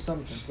 3 point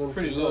something.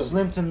 Pretty low.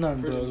 Slim to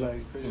none, Pretty bro. low.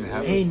 Like Pretty Yeah,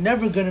 low. he ain't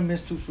never gonna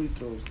miss 2 free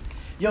throws.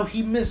 Yo,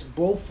 he missed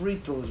both free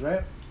throws,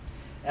 right?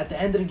 At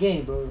the end of the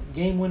game, bro.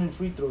 Game winning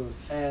free throws.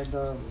 And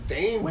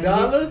Dame when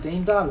Dollar.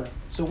 Dame Dollar.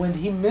 So when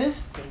he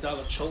missed, Them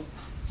dollar choke.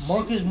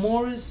 Marcus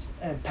Morris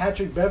and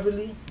Patrick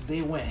Beverly,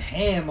 they went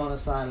ham on the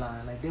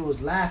sideline. Like they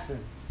was laughing.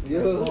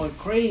 Yo. Going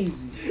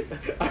crazy.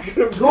 I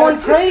could've Going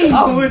imagined- crazy.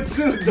 I would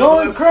too. dog.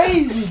 Going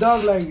crazy,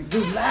 dog. Like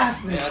just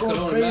laughing. Yeah, I going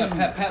could only crazy.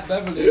 imagine. Pat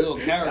Beverly, a little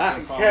character.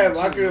 Kev, problem,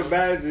 I too, could bro.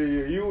 imagine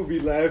you. You would be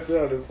laughing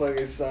on the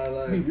fucking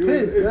sideline. Be If you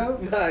pissed, was, yo.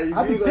 Nah, if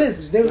I'd be you was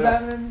pissed. If they was nah,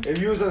 laughing at me. If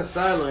you was on the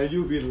sideline,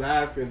 you'd be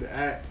laughing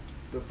at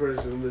the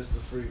person who missed the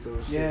free throw.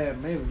 Shit. Yeah,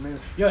 maybe.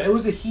 Yo, it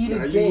was a heated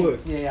Nah, you game. would.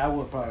 Yeah, I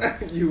would probably.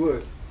 You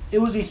would. It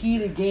was a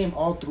heated game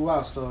all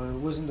throughout, so it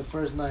wasn't the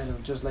first night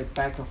of just like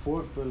back and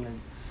forth, but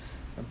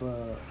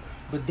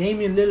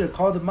Damian Lillard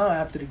called him out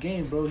after the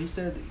game, bro. He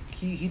said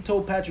he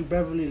told Patrick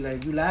Beverly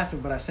like, you laughing,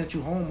 but I sent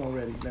you home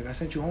already. Like I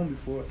sent you home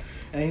before,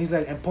 and he's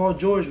like, and Paul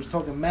George was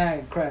talking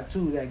mad crap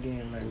too that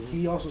game. Like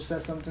he also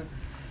said something,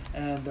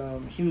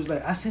 and he was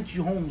like, I sent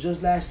you home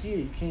just last year.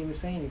 You can't even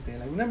say anything.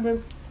 Like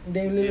remember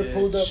Damian Lillard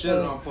pulled up shit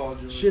on Paul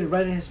George. shit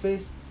right in his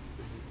face.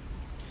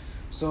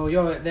 So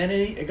yo, then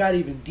it got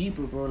even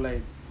deeper, bro.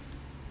 Like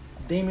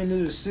Damian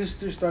Lillard's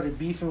sister started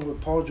beefing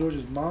with Paul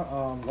George's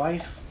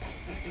wife.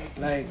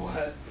 Like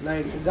What?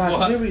 it got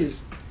What? serious.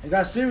 It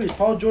got serious.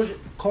 Paul George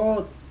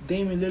called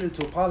Damian Lillard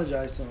to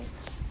apologize to him.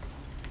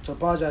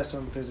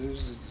 Because it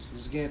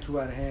was getting too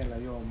out of hand.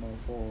 Like yo, I'm on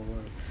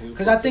forward.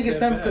 Because I think it's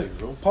them.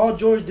 Because Paul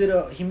George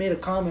he made a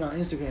comment on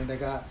Instagram that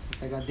got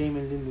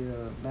Damian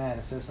Lillard mad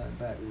and said something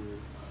back.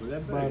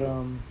 But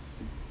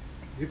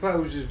He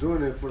probably was just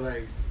doing it for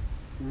like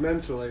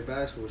mental, like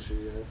basketball shit.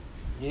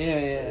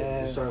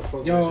 yeah. Just trying to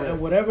fuck Yo, with his head.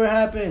 and whatever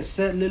happened,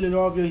 set Lillard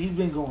off. Yo, he's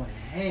been going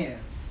ham.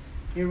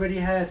 He already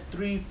had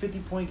 3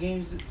 50-point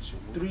games,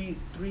 3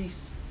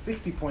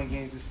 60-point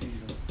games this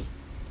season.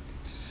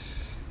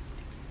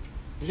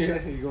 Yeah,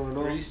 he going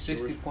on. 3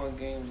 60-point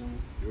games.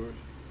 And Yours?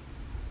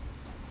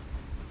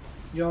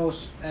 Yo,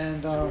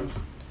 and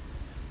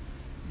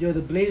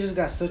the Blazers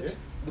got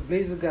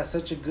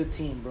such a good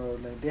team, bro.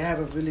 Like they have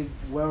a really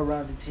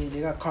well-rounded team.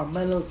 They got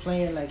Carmelo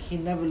playing like he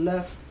never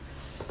left.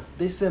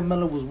 They said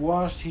Melo was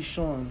washed. He's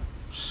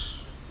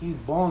he's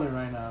balling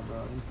right now,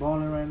 bro. He's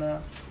balling right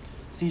now.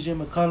 CJ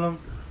McCollum,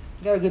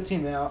 they got a good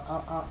team, man.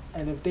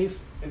 And if they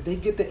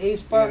get the A Yeah,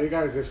 spot, they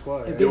got a good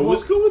squad. If Yeah. they Yo,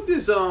 what's good with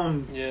this?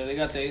 yeah, they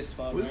got the 8th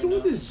spot. What's right good now.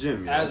 with this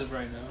gym? Yo? As of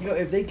right now. yo,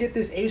 if they get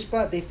this A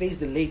spot, they face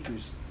the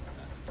Lakers,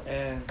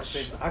 and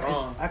Face I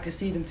LeBron. can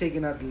see them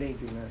taking out the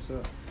Lakers, man.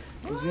 So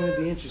it's gonna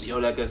be interesting. Yo,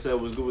 like I said,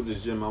 what's good with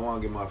this gym? I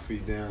want to get my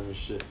feet down and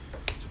shit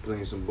to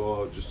playing some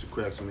ball, just to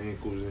crack some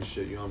ankles and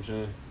shit. You know what I'm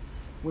saying?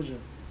 Which one?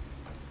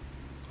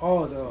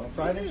 Oh, the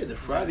Friday. Yeah, the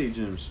Friday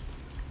gyms.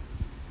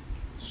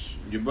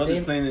 Your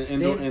brother's playing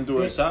in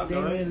indoor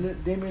soccer,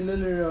 right? Damian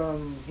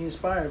Lillard, he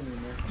inspired me,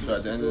 man. So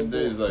at the end of the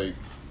day, it's like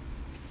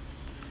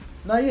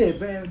Not yet,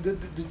 man.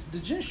 The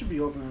gym should be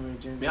open, man.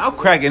 Gym. Man, I'll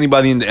crack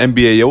anybody in the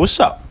NBA. Yo, what's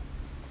up?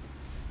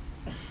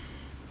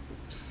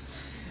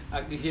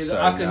 I could hear the,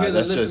 Sorry, I could nah, hear the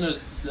that's just- listeners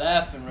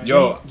laughing right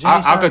Yo, James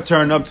I sound- could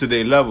turn up to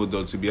their level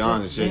though. To be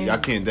honest, James- I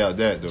can't doubt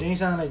that though. James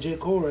sound like J.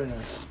 Cole right now.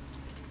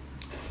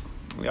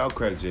 Yeah, I'll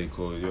crack J.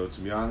 Cole. Yo,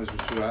 to be honest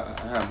with you, I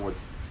have more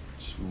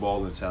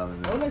balling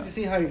talent. I would like to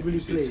see how he really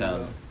say plays.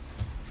 talent.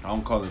 I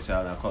don't call it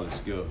talent. I call it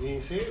skill. You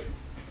ain't see it? You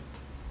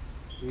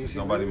ain't Because see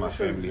nobody in my videos?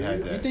 family had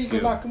You that think you can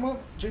skill. lock him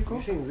up, J. Cole?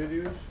 You seen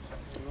videos?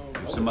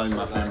 If somebody in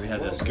my family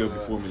had that skill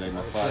before me, like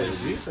my father,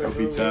 it'd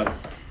be talent.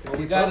 What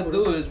we gotta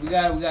do is we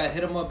gotta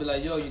hit him up. Be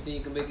like, yo, you think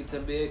you can make it to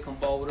NBA? Come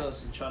ball with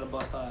us and try to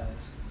bust our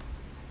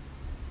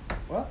ass.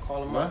 What?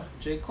 Call him What? up.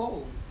 J.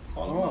 Cole.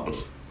 Call him Oh. up.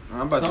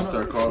 I'm about to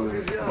start calling.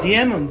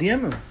 DM him.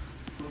 Who the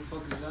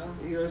fuck is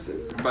that? You guys see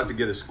it? I'm about to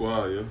get a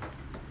squad, yo.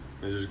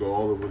 And just go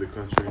all over the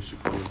country and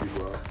shit calling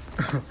people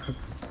out.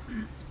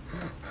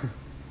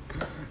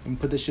 And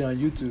put this shit on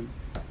YouTube.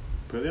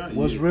 Put it on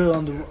What's yeah. real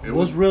on the It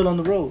What's was- real on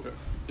the road?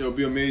 It'll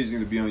be amazing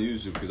to be on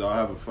YouTube because I'll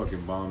have a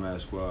fucking bomb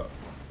ass squad.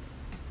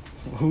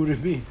 Who would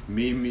it be?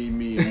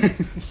 Me,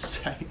 and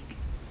Psych.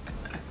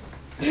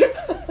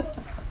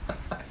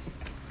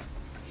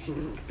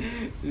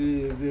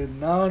 Yeah, man.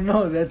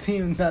 No, that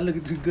team not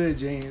looking too good,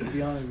 James. To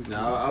be honest with you.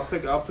 Now I'll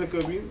pick up.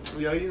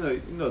 Yeah,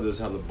 you know, there's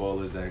hella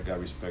ballers that got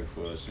respect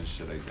for us and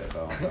shit like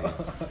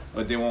that.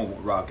 But they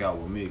won't rock out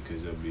with me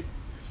because it'll be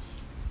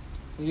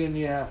You're gonna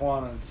need to have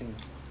Juan on the team.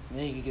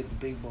 Then you can get the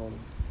big ball.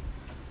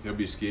 they'll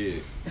be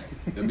scared.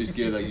 They'll be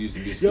scared like you used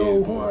to be scared.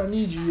 Yo, for. Juan, I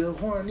need you. Yo,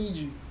 Juan, I need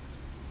you.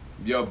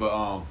 Yo,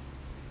 but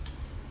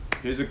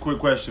here's a quick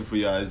question for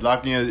y'all: is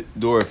locking your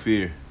door a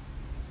fear?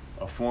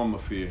 A form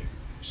of fear?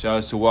 Shout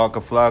out to Waka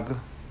Flocka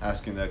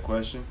asking that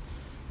question.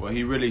 What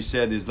he really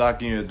said is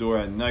locking your door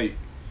at night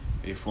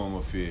a form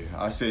of fear.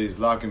 I say is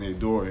locking a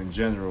door in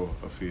general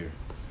a fear.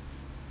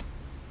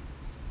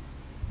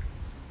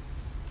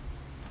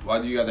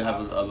 Why do you gotta have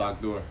a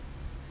locked door?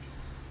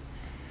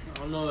 I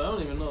don't know. I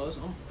don't even know. It's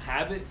a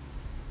habit.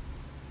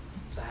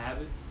 It's a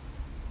habit.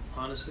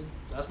 Honestly,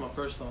 that's my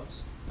first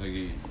thoughts. Like,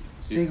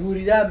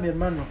 Seguridad, mi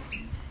hermano.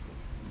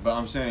 but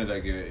I'm saying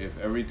like if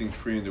everything's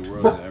free in the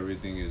world and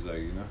everything is like,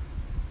 you know.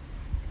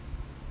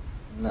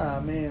 Nah,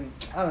 man.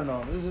 I don't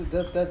know. It's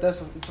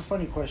a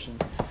funny question.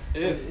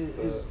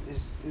 Is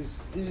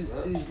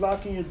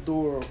locking your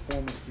door a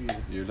form of fear?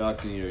 You're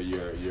locking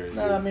your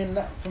Nah, I mean,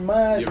 from my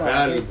eyes, your nah,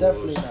 valuables.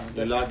 definitely not. You're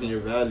Definitely locking your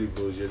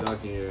valuables. You're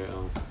locking your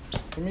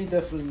For me,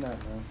 definitely not,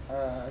 man.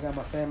 I got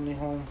my family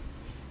home.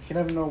 You can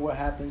never know what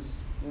happens,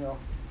 you know.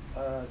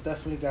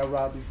 Definitely got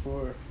robbed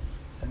before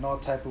in all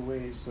type of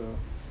ways. So,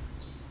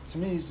 to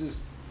me, it's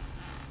just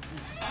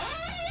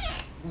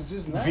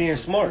natural. Being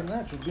smart. It's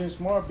natural. Being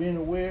smart, being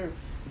aware,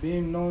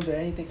 being known that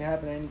anything can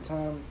happen at any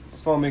time.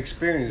 From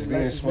experience, Life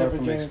being is smart never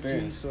from guaranteed,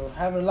 experience. So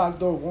having a locked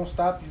door won't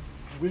stop you.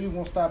 Really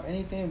won't stop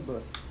anything.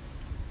 But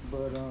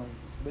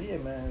yeah,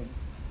 man,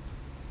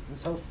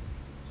 it's helpful.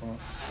 So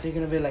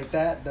thinking of it like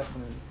that,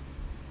 definitely.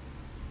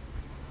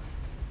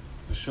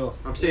 For sure.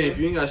 I'm saying if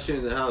you ain't got shit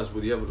in the house,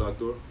 would you have a locked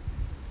door?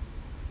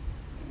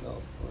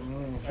 No.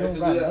 If I you used don't to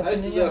got do that. I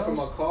used nothing to in do your that for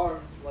my house, car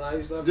when I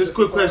used to have Just a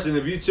quick different question: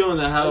 if you chill in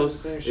the house, the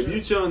same if shit.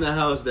 you chill in the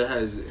house that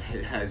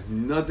has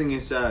nothing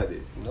inside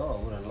it, No,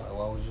 I wouldn't.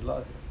 Why would you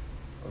lock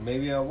it? Or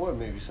maybe I would.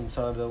 Maybe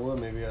sometimes I would.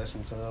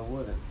 Sometimes I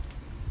wouldn't.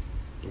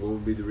 what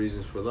would be the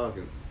reasons for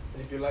locking?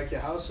 If you like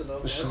your house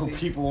enough, So empty,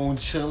 people won't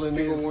chill in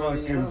there. People won't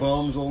in your Fucking house.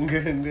 bums won't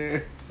get in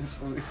there.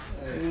 So,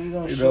 you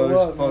gonna you show know,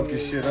 up, it's fucking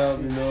nigga, shit you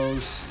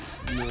up.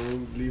 see. You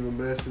know, leave a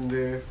mess in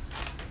there.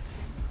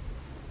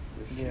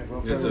 Yeah,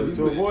 bro. Yeah, so-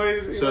 To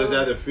avoid. you So is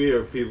know, that a fear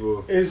of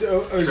people is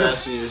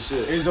trashing your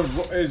shit?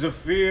 is a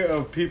fear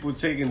of people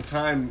taking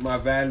time, my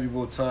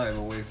valuable time,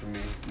 away from me.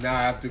 Now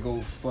I have to go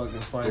fucking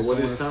find But what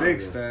someone is to time,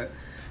 fix then? that.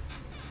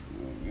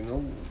 You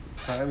know,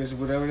 time is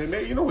whatever they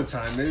make. You know what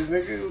time is,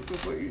 nigga. What the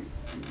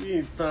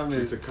fuck? Time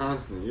It's is. a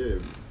constant, yeah.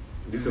 You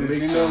It's can just,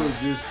 make you know, time.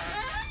 it's just.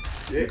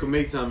 You can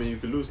make time and you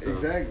can lose time.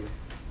 Exactly.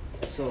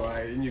 So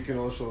and you can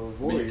also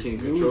But avoid you can't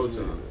control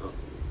losing time. it.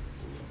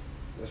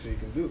 That's what you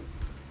can do.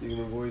 You can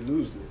avoid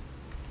losing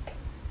it,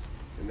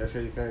 and that's how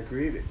you kind of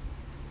create it.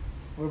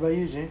 What about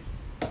you, James?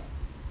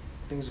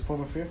 Think it's a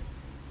form of fear?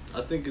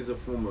 I think it's a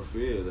form of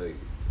fear. Like,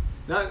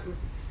 not.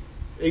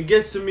 It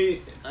gets to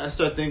me. I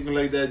start thinking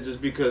like that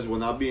just because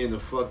when I be in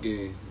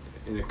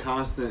a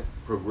constant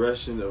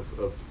progression of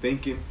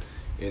thinking,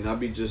 and I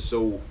be just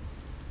so.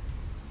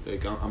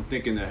 Like I'm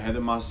thinking ahead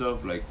of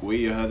myself, like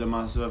way ahead of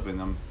myself,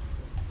 and I'm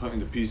putting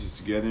the pieces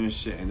together and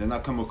shit, and then I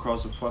come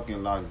across a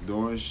fucking locked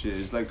door and shit.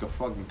 It's like a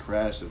fucking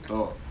crash of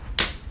thought.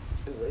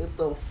 What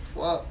the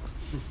fuck?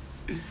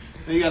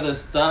 You gotta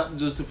stop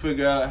just to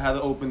figure out how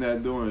to open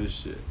that door and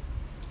shit.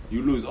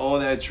 You lose all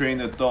that train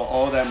of thought,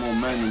 all that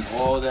momentum,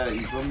 all that.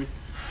 You feel me?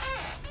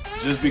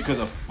 Just because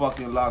of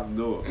fucking locked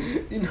door.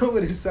 You know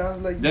what it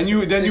sounds like? Then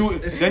you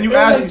It's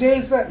ask. like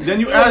James said, then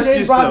you it's ask like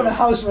James robbing a yourself.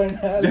 house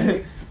right now.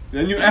 Like,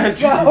 Then you ask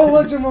Got a whole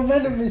bunch of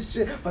momentum and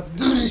shit. About to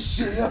do this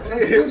shit, yo. Let's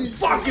do this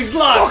Fuck shit. his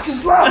lock. Fuck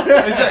his lock.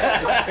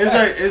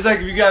 it's like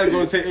if you gotta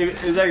go take.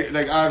 It's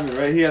like Ivan,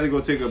 right? He had to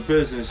go take a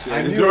piss and shit.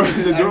 I The knew door it was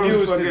was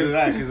because of fucking.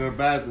 that, because of the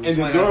bathroom. And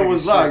the Somebody door had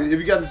was to take a locked. shit. If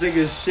you got to take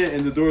a shit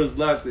and the door is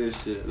locked, and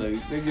shit, like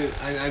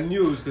nigga. I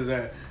knew it was because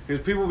that.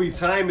 Because people be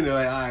timing it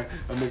like, alright,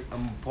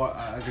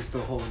 I can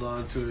still hold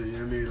on to it. You know what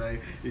I mean?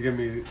 Like, you get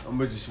me? I'm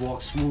gonna just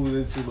walk smooth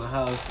into my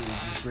house and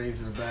just straight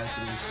to the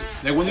bathroom. And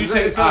shit. Like when you It's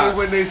take it's only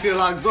when they see a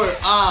locked door,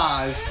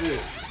 shit,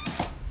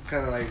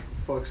 kind of like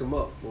fucks them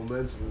up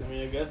momentum. I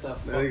mean, I guess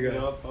that There fucked you me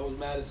go. up. I was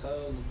mad as hell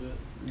in a bit.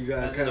 You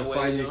gotta That's kind the of way,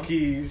 find you your know?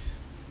 keys,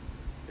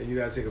 and you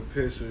gotta take a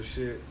piss or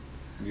shit.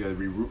 You gotta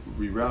reroute.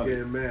 You're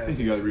getting mad.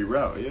 You gotta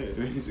reroute.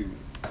 Yeah, basically.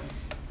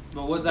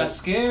 But was I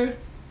scared?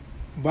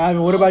 But I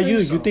mean, what I don't about you?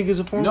 think so. You think it's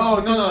a form? No.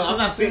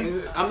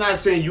 I'm not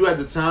saying you at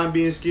the time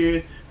being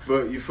scared,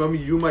 but you feel me?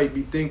 You might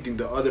be thinking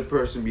the other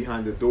person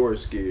behind the door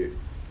is scared,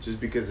 just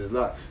because it's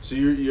locked. So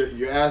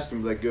you're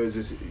asking like, yo, is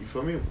this? You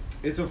feel me?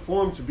 It's a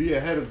form to be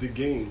ahead of the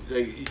game.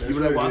 Like That's you be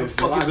like, what why it the is.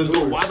 fuck is the Lock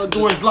door? doors. Why the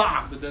door is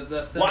locked? But does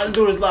that stem? Why the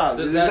door is locked?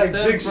 Does It's that like It's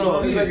like stem jigsaw.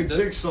 from It's like a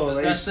fear? jigsaw. Does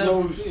Like that it stem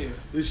from slows. fear?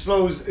 It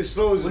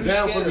slows What are you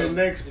down scared from your of?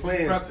 next If you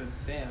plan. prepping,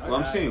 damn. Well,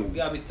 I'm saying, you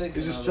gotta be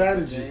thinking. it's a about it,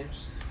 strategy.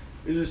 James.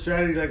 It's a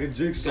strategy like a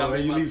jigsaw. Gotta Like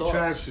make you my leave thoughts.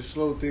 traps to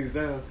slow things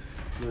down,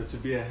 to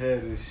be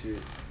ahead and shit.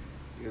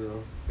 You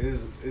know,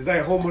 it's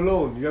like Home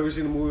Alone. You ever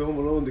seen the movie Home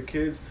Alone? The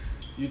kids,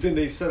 you think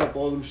they set up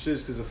all them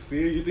shits because of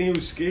fear? You think he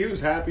was scared? He was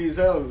happy as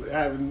hell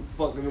having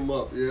fucking them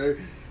up. Yeah,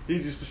 he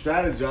just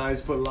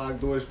strategized, put locked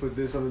doors, put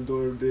this on the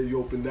door. Then you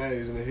open that,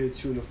 it's gonna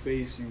hit you in the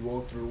face. You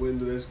walk through the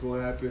window, that's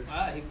gonna happen.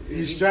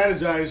 He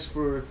strategized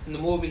for. In the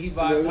movie, he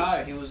vibed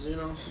high. He was, he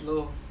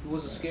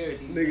wasn't scared.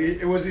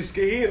 Nigga, was he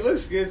scared? He didn't look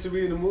scared to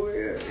me in the movie.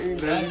 Yeah,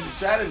 he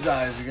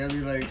strategized. You gotta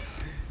be like,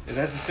 and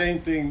that's the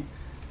same thing.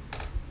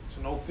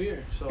 So no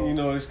fear. So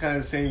It's kind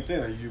of the same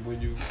thing. Like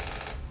when you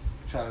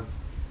try to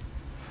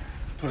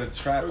put a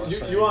trap. Or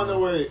something, You wanna know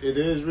what it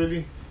is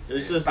really?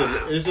 It's just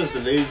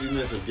the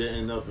laziness of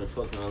getting up and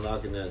fucking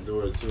unlocking that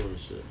door too and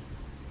shit.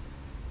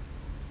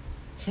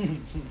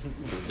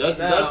 That's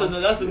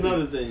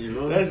another thing, you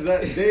know. That's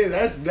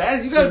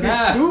that. You So gotta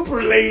now- be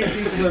super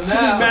lazy So to be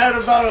now- mad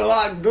about a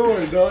locked door,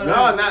 dog.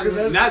 No,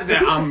 not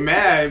that I'm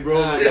mad,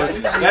 bro. Nah,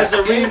 That's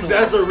the reason.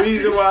 That's the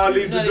reason why I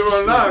leave the Not door even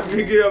unlocked.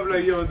 Nigga, I'm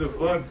like, yo, what the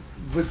fuck?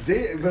 But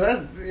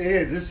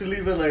that's just to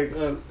leave it like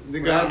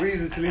Nigga, got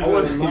reason to leave I it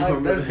wouldn't unlocked.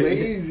 even That's make-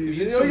 lazy. You're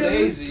You know, too you gotta-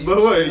 lazy. But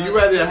what? You're You not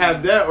rather scared.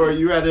 have that, or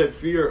you rather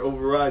fear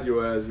override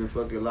your ass and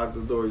fucking lock the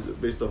door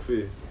based on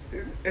fear?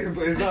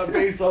 But it's not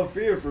based on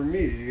fear for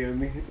me. You know what I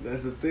mean?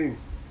 That's the thing.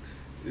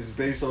 It's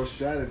based on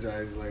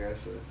strategizing, like I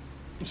said.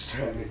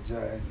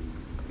 Strategize.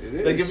 It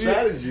is Like if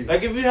strategy. you,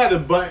 like if you had a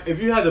button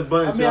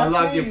I to mean, I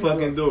unlock feel your you,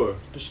 fucking bro. door,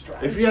 The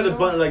strategy, if you had a bro.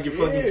 button like your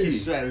fucking it's key,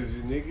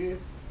 strategy, nigga.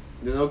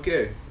 then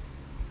okay.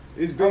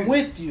 It's I'm based.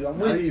 with you. I'm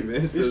Not with you. even.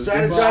 It's It's the- I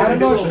strategizing don't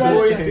know to strategy.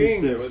 avoid Same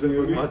things. shit. What the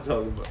fuck am I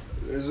talking about?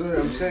 That's what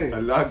I'm saying.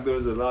 A locked door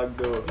is a locked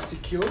door.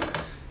 Secure.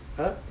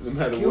 Huh? No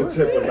matter Secure? what type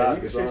of Yeah, lock you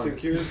can it's say on.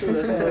 secure too.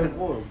 That's another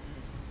form.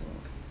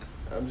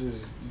 I'm just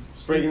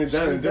breaking it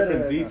down in Sleep better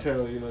different right now.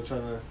 detail.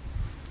 Trying to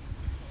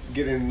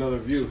get in another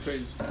view.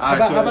 Alright,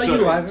 How about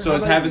you, Ivan? So How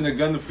it's about having the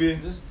gun to fear.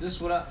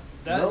 This what I.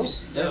 That No, you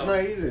see- that's yo, not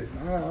either.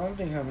 No, I don't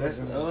think having That's-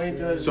 a gun I don't is think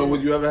fair. that's- So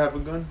would you ever have a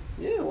gun?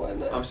 Yeah, why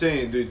not? I'm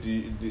saying,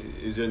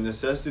 is there a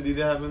necessity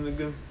to having the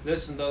gun?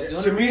 Listen, though. The To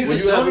only me, reason, would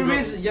you the have only a gun?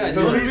 reason, The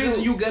the only reason-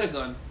 reason you get a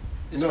gun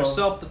is No. for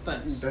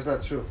self-defense. That's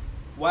not true.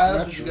 Why else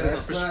Not would you true. get a gun?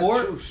 That's For not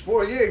sport? true.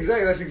 Sport, yeah,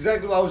 exactly. That's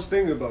exactly what I was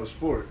thinking about.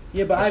 Sport.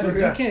 Yeah, but That's Ivan, what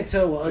you I- can't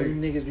tell what other Like-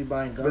 niggas be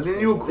buying guns. But then for.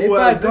 you a They cool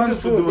buy ass nigga guns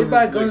for for. doing They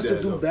buy it guns like to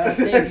that, do though. bad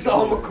things.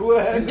 So I'm a cool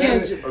ass You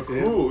can't nigga. ju-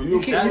 Cool. You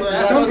can't- That,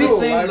 that's Some on the people-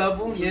 same like-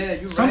 level. Yeah,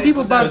 you're Some right.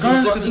 people but buy that's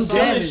guns a to do different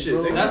damage, side.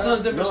 bro. That's on a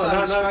different No, side of not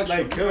the spectrum.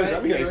 like killing. Right? I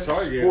mean, You're like right.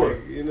 target.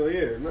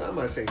 Sport. No, I'm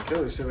not saying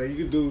killing shit. Like you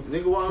could do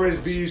Nigga, why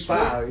frisbee,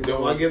 style. You Then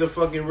know, why get a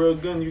fucking real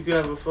gun? You can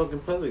have a fucking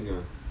pellet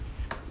gun.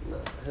 Nah,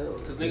 hell.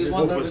 Because This niggas is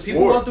want for the sport.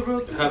 people want the real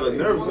thing. Have a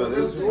People nerf want gun. the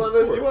real This is thing.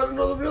 You want to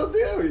know the real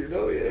deal? Yeah, I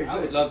would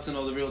exactly. love to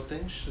know the real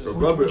thing. Shit. A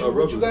Would rubber, you, a would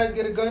rubber. you guys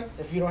get a gun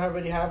if you don't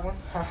already have one?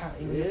 Haha.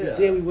 Even if Yeah. you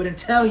did, we wouldn't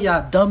tell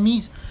y'all,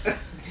 dummies.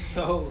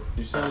 Yo,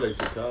 You sound like you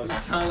Takashi.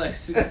 sound like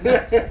 6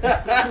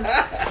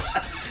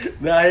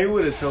 Nah, he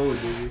would have told,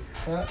 nigga.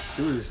 Huh?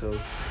 He would have told.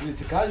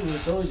 Takashi would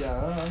have told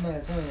y'all. I'm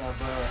not telling y'all,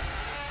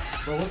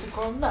 but what's it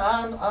called? Nah,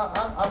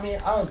 I mean,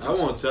 I don't think I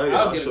so. won't tell you.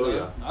 I'll I'll get a show gun.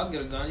 you. I'll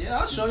get a gun. Yeah,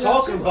 I'll show you.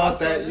 Talking I'll about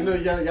tell that, you know,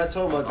 y'all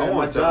talking about I that. My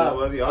won't tell job.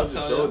 nobody. I'll I'll just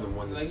tell show you. them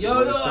when it's Like, yo,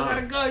 when it's I got a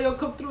time. gun. Yo,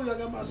 come through. I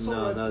got my sword.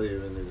 Nah, not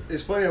even, nigga.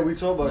 It's funny that we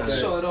talk about Nah, I that.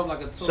 show it off like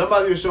a toy.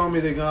 Somebody was showing me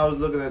the gun. I was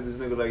looking at this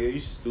nigga like, yo, you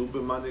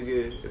stupid, my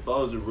nigga. If I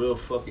was a real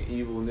fucking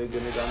evil nigga,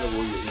 I know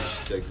where you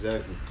eat.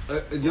 Exactly.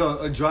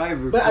 A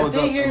driver But I called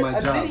up did in hear, my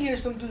I job. did hear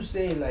some dude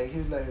say like he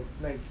was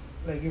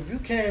like if you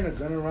carrying a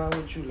gun around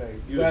with you, like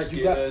You a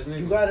scared ass nigga.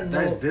 you gotta know.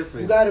 That's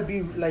different. You gotta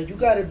be like you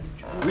gotta.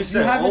 We you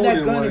said having that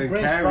owning gun one it and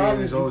brings carrying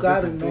problems. is a whole You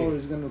gotta different know thing.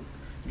 it's gonna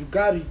You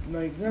gotta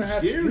like you're gonna have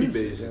Scary, to use it.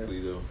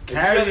 basically, though.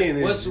 Carrying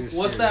it. What's is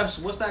that?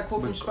 scary. What's that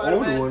quote from But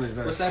Spider-Man? older one is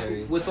not What's that?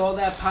 scary. With all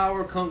that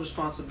power comes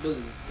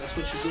responsibility. That's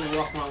what you do.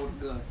 Walk around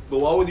with a gun. But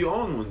why would you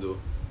own one, though?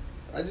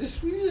 We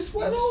just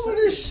went I just over said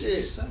this it. shit.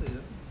 Just said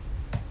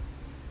it.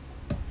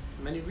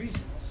 Many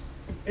reasons.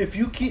 If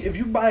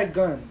you buy a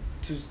gun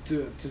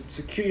to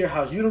secure your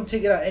house, you don't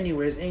take it out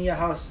anywhere. It's in your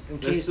house in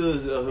That's case.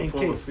 still a in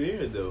form of case.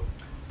 fear, though.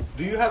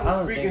 Do you have I a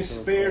don't freaking think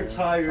so, spare bro.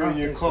 tire I don't in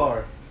your think so.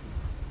 car?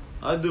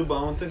 I do, but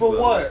I don't think For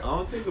about what? it. I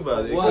don't think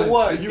about it. What? For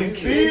what? Just You in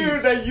fear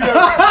case. that you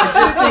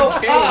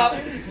have pop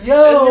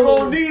Yo, and you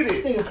gonna need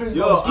this it. nigga Chris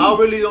Yo, gonna I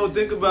beat. really don't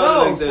think about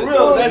No, it like that. for real.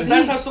 though.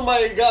 That's how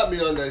somebody got me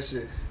on that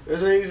shit.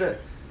 That's what he said.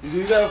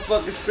 You got a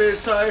fucking spare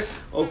tire?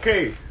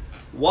 Okay.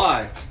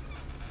 Why?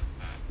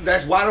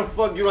 That's why the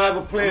fuck you don't have a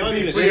I'm plan not B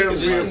even for thinking for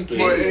just in for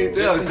case. anything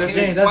Just else. in Just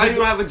case. why you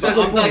don't have a just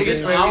I'm in not case?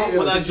 thinking,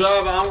 when I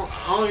drive, I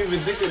don't even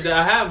think that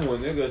I have one,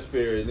 nigga,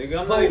 spirit, nigga.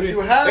 I'm not No, even. you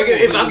have nigga,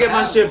 one. if I You get my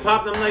have shit one.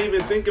 popped, I'm not even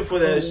thinking for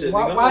that shit.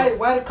 Why, Nigga.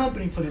 why the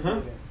company put it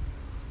Huh?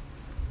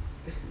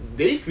 there?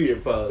 They fear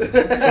probably for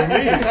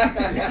me.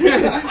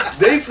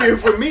 They fear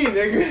for me,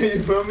 nigga.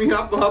 You feel me?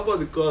 I'm about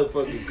to call it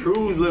fucking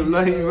cruise live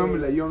like you feel me?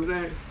 Like, you know what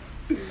I'm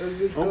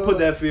saying? Don't put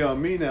that fear on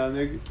me now,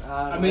 nigga.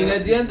 I mean,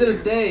 at the end of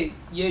the day,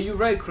 yeah, you're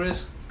right,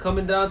 Chris.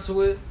 Coming down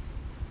to it,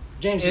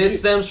 James, it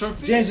stems from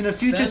fear. James, in the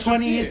future, Stems from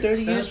 20 years, fear. 30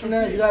 Stems years from from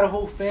now, fear. you got a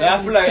whole family,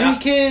 I feel like 3 I- It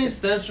kids,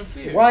 stems from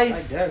fear. I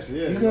wife. guess,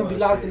 yeah. You're gonna be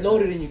locked and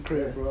loaded in your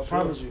crib, bro. I Sure.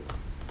 promise you.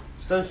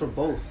 Stands for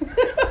both.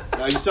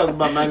 Now you talk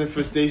about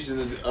manifestation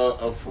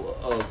of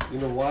You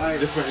know why?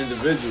 different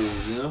individuals,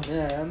 you know?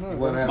 Yeah, I know. You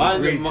wanna have My, a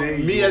great my- day,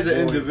 me you as an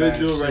avoid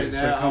individual bad right shit,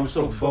 so now, it I'm comes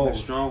so from fucking both.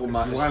 strong with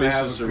my You wanna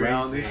have spacious a great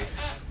surroundings.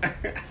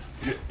 day.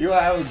 You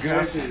wanna have a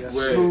good,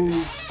 Where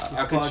smooth,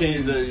 I could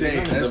change the, day. you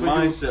know, That's the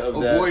when you mindset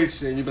of that. avoid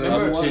shit. You be like, I I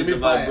would want change to the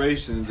be bad.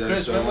 vibrations. That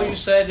Chris, so remember you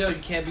said, yo, you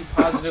can't be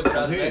positive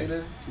without I'm here.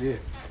 negative? Yeah.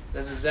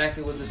 That's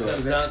exactly what this So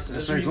stems down to.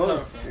 This is where where you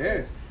coming from. Yeah.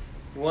 You want to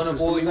That's what's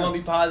avoid, you going want to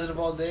be positive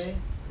all day?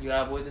 You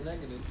gotta avoid the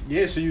negative.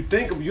 Yeah, so you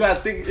gotta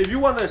think, if you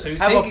want to So you're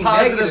have a thinking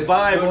positive negative.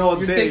 vibe No, all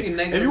you're day, thinking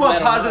negative if you want no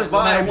matter positive what,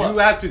 no matter vibes, what. you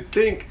have to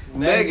think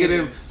negative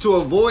Negative. to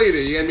avoid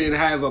it. You know what I mean?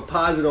 Have a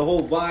positive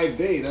whole vibe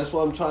day. That's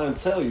what I'm trying to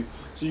tell you.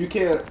 So you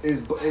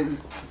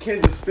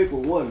can't just stick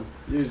with one.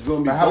 You're just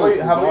gonna be How both about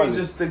you regardless.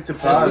 just stick to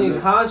That's being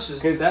positive? conscious.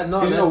 Cause, That, no,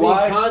 'cause that's you know being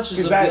why? conscious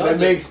 'Cause of that, the that other.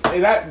 makes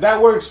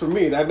that works for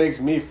me. That makes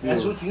me feel.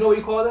 That's what you know what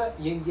you call that?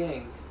 Yin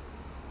yang.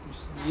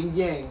 Yin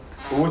yang.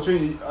 But which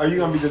one, are you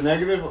gonna be the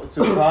negative to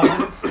the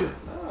positive?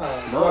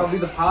 No, gotta be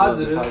the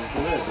positive.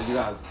 Yeah, but you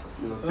gotta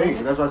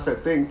think. That's why I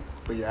said think.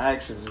 But your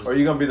actions is Or are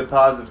you gonna be the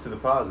positive to the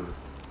positive?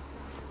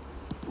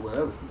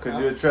 whatever.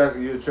 Because you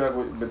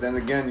attract. But then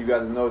again, you got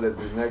to know that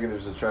there's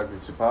negatives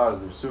attracted to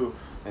positives too,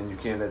 and you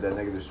can't let that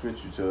negative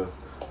switch you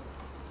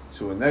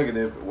to a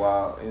negative.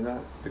 While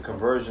the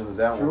conversion of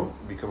that True. one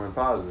becoming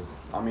positive.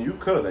 I mean, you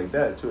could like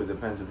that too. It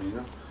depends if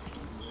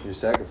you're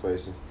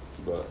sacrificing,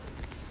 but.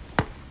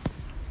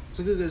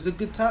 It's a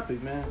good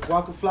topic, man.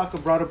 Waka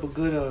Flocka brought up a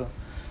good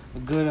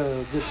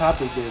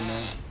topic there,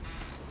 man.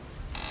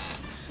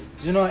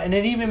 You know, and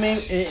it even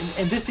made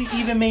and this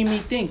even made me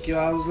think. Yo,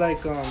 I was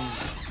like,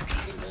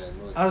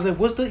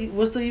 what's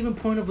the even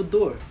point of a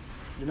door?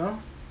 You know?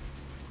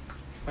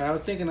 And I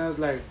was thinking, I was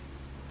like,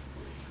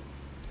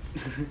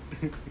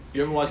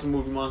 You ever watched the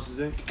movie Monsters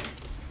Inc?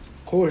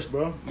 of course,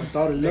 bro. My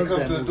daughter They loves come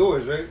that to the movie.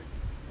 doors, right?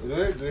 Do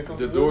they come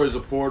The to door is a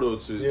portal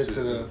to Yeah,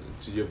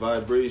 to your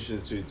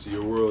vibration, to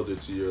your world, or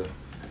to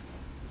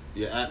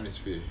your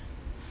atmosphere.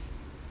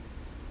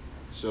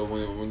 So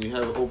when you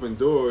have open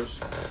doors,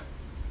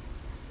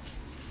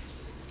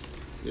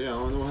 yeah, I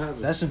don't know what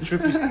happens. That's some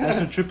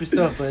trippy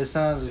stuff, but it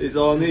sounds. It's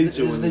all nature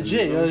It's when legit,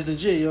 it's- yo. It's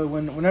legit, yo.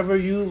 Whenever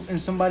you in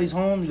somebody's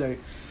home, you like,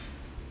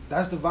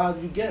 that's the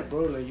vibe you get,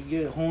 bro. Like you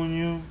get home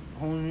you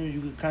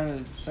can kind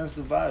of sense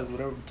the vibe,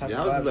 whatever type Your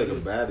of house vibe. is like it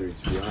a battery,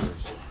 to be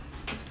honest.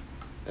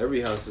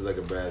 Every house is like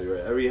a battery,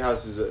 right? Every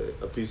house is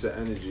a piece of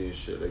energy and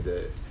shit like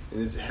that.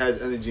 And it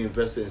has energy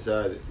invested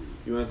inside it.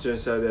 You enter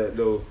inside that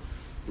little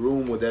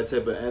room with that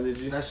type of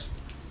energy. That's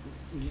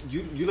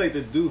you like the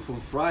dude from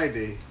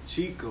Friday,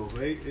 Chico,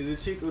 right? Is it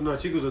Chico? No,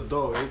 Chico's a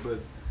dog, right? But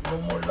No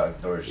more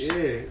locked doors. yeah,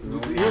 he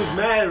was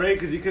mad, right?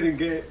 Because he couldn't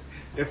get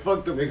it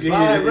fucked up his Nigga,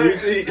 vibe, right?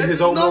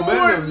 his own no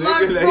momentum, more nigga,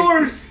 locked like-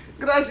 doors.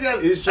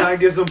 Gracias. He's trying to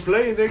get some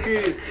play,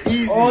 nigga.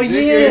 Easy. Oh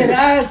nigga. yeah,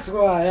 that's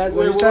why. That's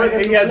why. Wait, He's trying to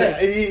wait, get he had some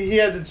play. he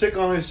had the chick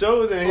on his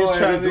shoulder and he's Oh, and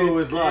trying the to door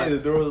was locked. Yeah,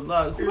 the door was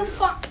locked. Who the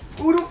fuck?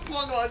 Who the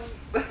fuck like?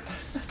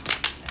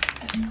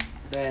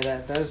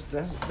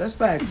 That's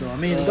fact though. I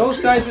mean,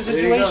 those type of There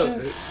you go.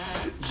 situations.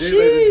 They like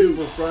the dude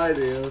from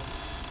Friday, yo.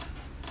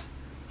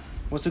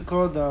 What's it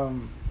called?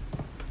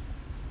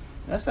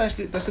 That's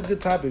a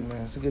good topic,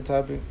 man. It's a good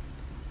topic.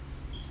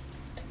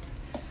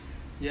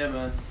 Yeah,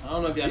 man. I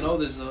don't know if y'all know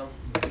this though.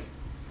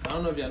 I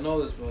don't know if y'all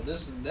know this, bro.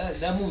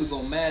 That movie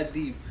go mad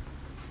deep.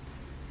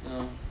 You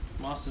know,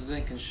 Monsters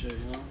Inc. and shit.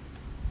 You know.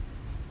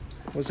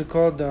 What's it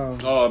called?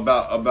 Oh,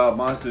 about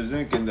Monsters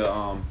Inc. and the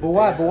But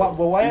why? But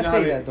why I you know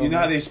say how that though? You know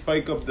how man? they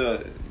spike up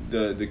the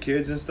the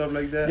kids and stuff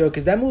like that. Yo,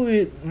 cause that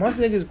movie,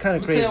 Monster Inc. is kind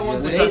of Let me crazy. tell you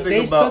one Yo. thing. What I They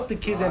think about- suck the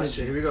kids'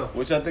 energy. Here we go.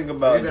 Which I think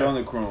about Look at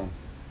that. Adrenochrome.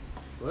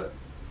 What?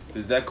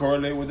 Does that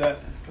correlate with that?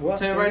 What? I'm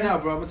tell you right now,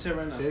 bro. I'm gonna tell you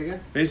right Say now. it again.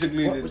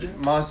 Basically, What the was it?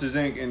 Monsters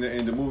Inc.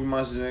 in the movie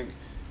Monsters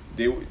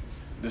Inc.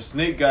 The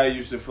snake guy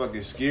used to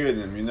fucking scare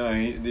them. You know,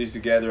 they used to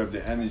gather up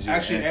the energy.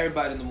 Actually, and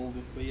everybody in the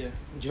movie, but yeah.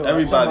 Yo,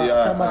 everybody,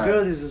 I tell my I-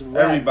 girl this is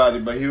rap. everybody,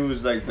 but he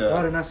was like My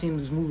daughter the not seeing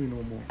this movie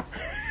no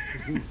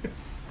more.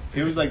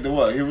 he was like the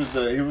what? He was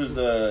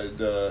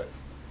the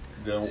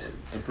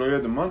employee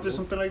of the month or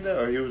something like that,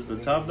 or he was the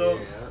top dog.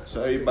 Yeah.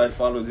 So everybody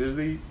followed his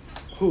lead.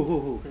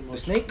 Who? Pretty The much.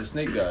 snake? The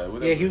snake guy.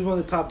 Whatever. Yeah, he was one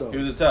of the top dogs.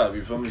 He was the top.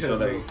 You feel me? So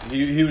Okay. like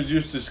he was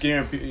used to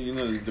scaring people, you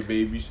know, the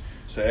babies.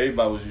 So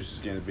everybody was used to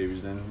scaring the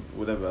babies. Then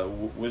whatever.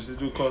 What's the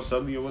dude called?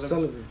 Sully or whatever?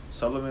 Sullivan.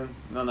 Sullivan?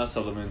 No, not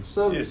Sullivan.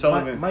 Sullivan. Yeah,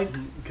 Sullivan. Mike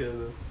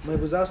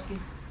Wazowski.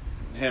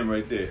 Him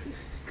right there.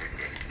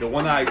 The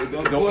one eye.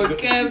 Boy,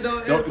 Cam,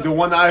 The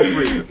one eye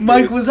freak.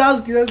 Mike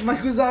Wazowski. That's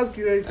Mike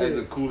Wazowski right That's a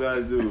there. cool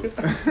ass dude.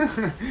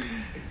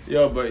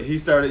 Yo, but he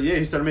started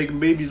making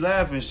babies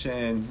laugh and shit,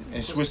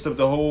 and switched up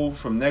the whole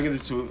from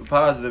negative to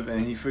positive,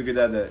 and he figured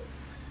out that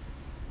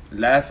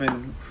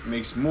laughing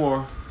makes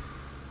more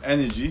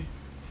energy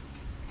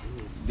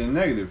than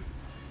negative.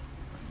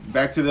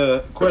 Back to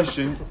the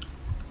question,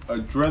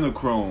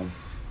 adrenochrome.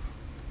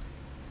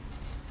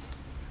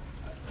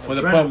 For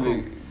the Adrenochrome.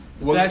 public,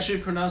 It's what- actually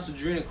pronounced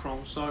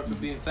adrenochrome. Sorry for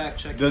being fact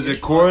checked. does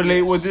it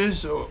correlate with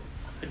this? Or,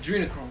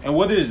 Adrenochrome. and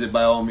what is it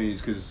by all means?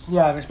 Because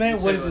Yeah, explain I'll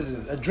what tell is you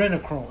this?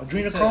 Adrenochrome. I'll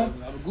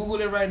Adrenochrome?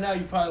 Google it right now.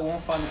 You probably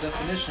won't find the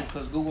definition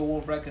because Google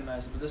won't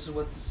recognize it. But this is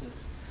what this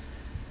is.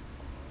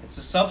 It's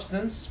a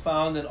substance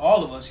found in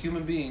all of us,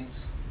 human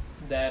beings,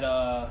 that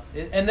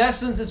in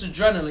essence, it's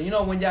adrenaline. You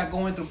know, when y'all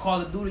going through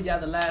Call of Duty, y'all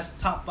the last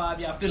top 5,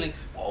 y'all feeling,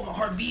 oh, my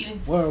heart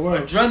beating.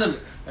 Word.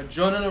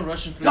 Adrenaline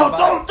rushing through your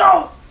body.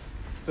 Don't!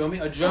 Feel me?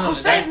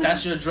 Adrenaline.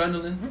 That's your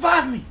adrenaline.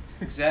 Revive me!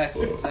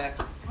 Exactly.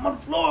 I'm on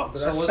the floor! But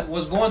So that's-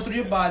 what's going through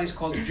your body is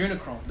called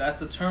adrenochrome. That's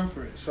the term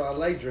for it. So I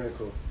like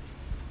Drinico.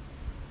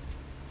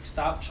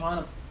 Stop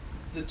trying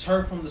to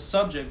deter from the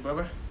subject,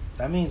 brother.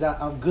 That means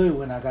I'm good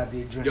when I got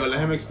the adrenaline. yo, let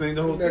him explain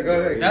the whole Yeah, thing. go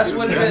ahead. That's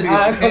what it is.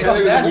 Alright, Okay, so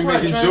okay. that's We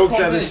what making jokes out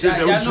adrenochrome of is. shit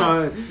that we Y'all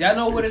trying y'all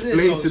know what it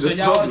explain is. to So the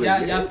y'all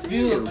public. y'all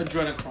feel Yeah.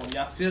 adrenochrome.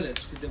 Y'all feel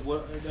it.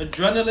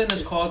 Adrenaline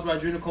is caused by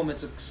adrenochrome.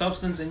 It's a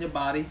substance in your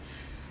body.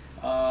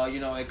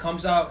 It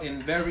comes out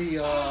in very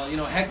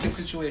hectic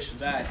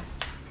situations. Alright.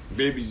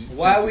 Babies.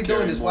 Why tend are we to doing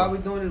carry this? more. Why are we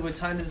doing this? We're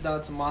tying this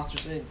down to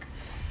Monsters Inc.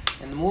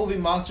 In the movie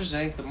Monsters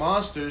Inc., the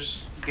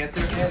monsters get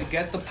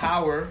the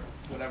power,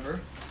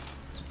 whatever,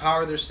 to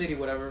power their city,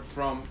 whatever,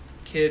 from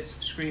kids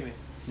screaming.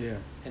 Yeah.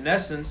 In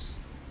essence,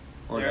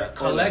 Or they're that-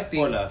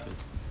 collecting or laughing.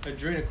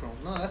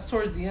 adrenochrome. No, that's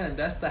towards the end.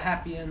 That's the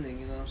happy ending.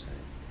 You know what I'm saying?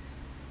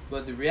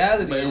 But the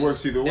reality But it is,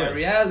 works either way. The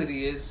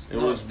reality is, It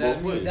works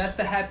both ways. That's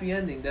the happy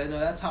ending.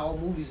 That's how all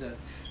movies end.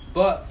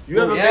 But You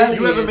the ever made-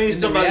 reality you ever is- made in the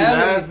somebody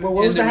reality- laugh? But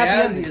what in was the happy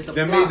reality ending? is the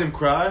That plot. made them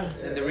cry.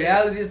 And the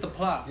reality is the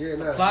plot. Yeah, the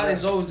nah, plot nah.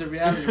 is always the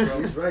reality,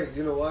 bro. He's right.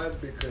 You know why?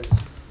 Because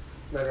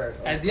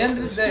At the end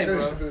of the day,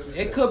 bro, Finish.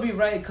 it could be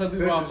right, it could be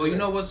Finish wrong, what but you you said.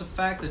 know what's a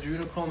fact?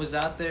 Adrenochrome is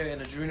out there,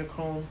 and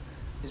adrenochrome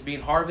is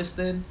being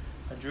harvested.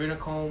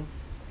 Adrenochrome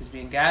is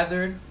being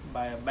gathered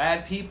by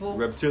bad people.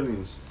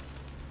 Reptilians.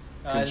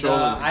 And,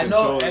 Controlling- I know.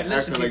 controlling, And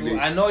listen, acting like people.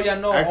 they- I know y'all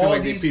know acting all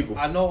like they these. people.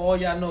 I know all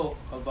y'all know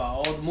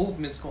about all the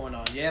movements going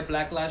on. Yeah,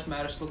 Black Lives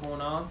Matter still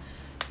going on.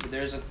 But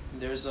there's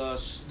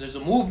a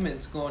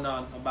movement going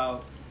on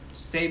about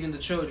saving the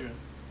children.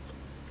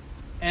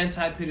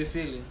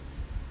 Anti-pedophilia.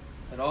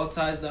 It all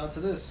ties down to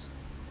this.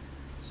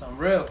 So I'm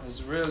real.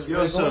 It's real. It's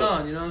really going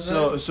on. You know what I'm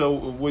saying? So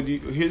would you?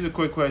 Here's a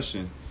quick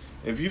question: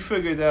 if you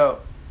figured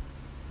out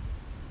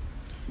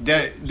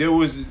that there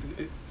was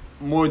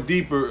more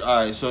deeper,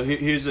 all right. So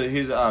here's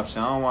an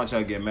option. I don't want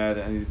y'all to get mad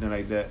at anything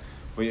like that.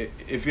 But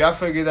if y'all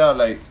figured out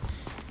like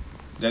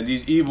that,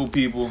 these evil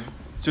people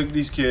took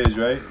these kids,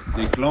 right?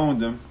 They cloned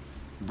them,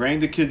 bring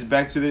the kids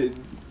back to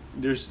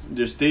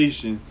their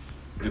station.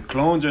 The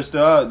clones are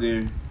still out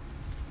there,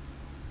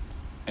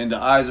 and the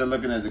eyes are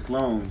looking at the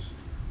clones.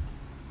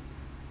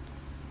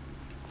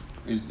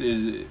 Is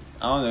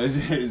I don't know. Is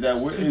that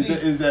It's too is deep.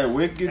 that is that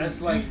wicked?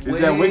 That's like Is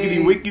that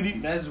wickedy way-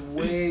 wickedy? That's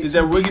way. Is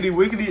that wickedy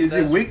wickedy? Is it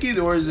That's- wicked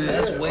or is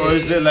that's it way- or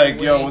is it like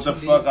yo way what the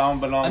too fuck? deep. I don't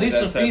belong. I need to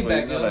that some type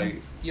feedback, of, you know, yo. like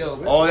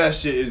Yo, all that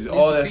shit is need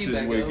all some that shit is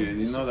feedback, yo. wicked. Need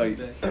You some know, like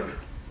feedback.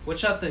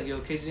 What y'all think, yo?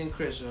 Casey and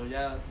Chris, yo.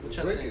 Yeah, what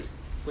y'all think? Wicked.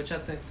 What y'all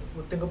think?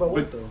 Well, think about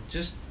what though?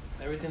 Just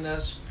everything that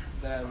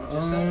we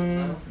just said. You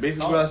know?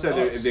 basically what I said.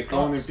 Thoughts, If they're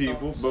cloning thoughts,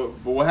 people, thoughts.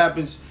 but what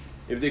happens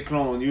if they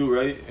clone you,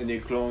 right? And they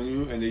clone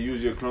you and they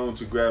use your clone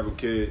to grab a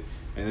kid,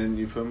 and then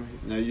you feel me?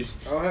 Now you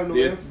I don't have no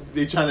they info.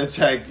 they trying to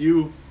attack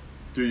you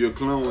through your I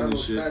clone have and no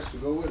shit. stats to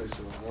go with it,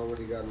 so I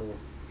already got no.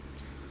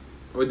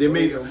 Or they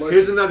made Yo,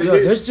 here's another Yo,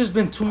 here- there's just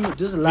been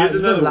there's a lot, Here's there's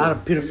been a another lot one.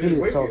 of pedophilia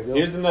Wicked. talk, yo.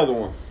 here's another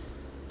one.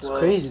 It's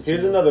crazy. to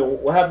Here's me. another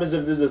one. What happens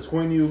if there's a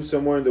twin you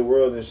somewhere in the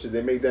world and shit?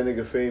 They make that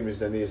nigga famous,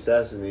 then they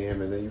assassinate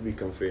him, and then you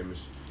become famous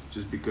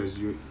just because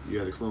you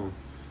had a clone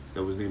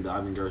that was named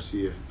Ivan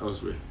Garcia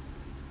elsewhere.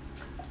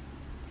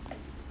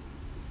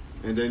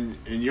 and then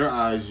in your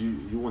eyes, you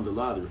won the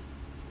lottery.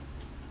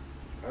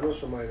 I know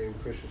somebody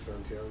named Christian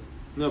Santiago.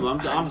 No,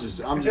 but I'm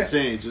just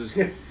saying,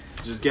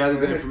 just gather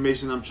the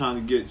information I'm trying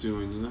to get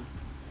to, and you know,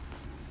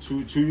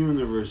 two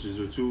universes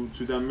or two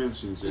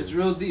dimensions. It's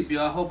real deep,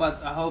 yo. I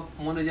hope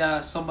one of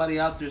y'all, somebody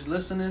out there's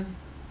listening.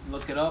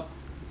 Look it up.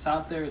 It's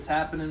out there. It's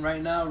happening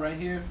right now, right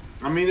here.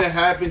 I mean, that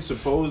happened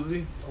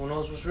supposedly, Who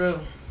knows what's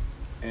real?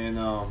 and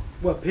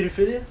What,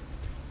 pedophilia?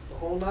 The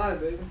whole nine,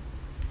 baby.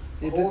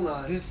 The Yeah, whole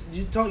nine.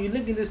 You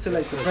linking this to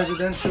like the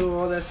presidential,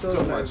 all that stuff,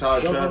 talking like about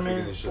child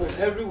government? trafficking and shit.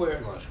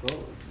 Everywhere. Dog,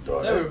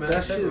 It's everywhere, man. That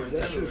It's everywhere. shit, It's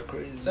that shit's everywhere.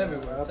 crazy. It's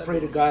everywhere. Man. It's I pray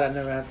to everywhere. God I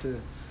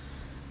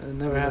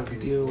never have to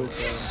deal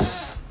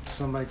with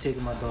somebody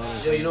taking my daughter.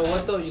 Yo, you know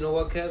what though? You know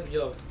what, Kev?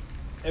 Yo,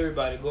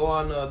 everybody, go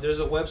on. There's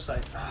a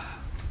website.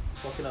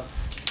 Fucking up.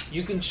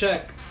 You can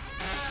check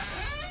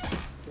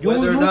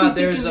whether or not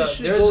there's a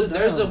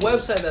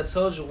website that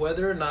tells you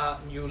whether or not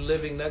you're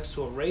living next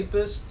to a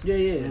rapist. Yeah.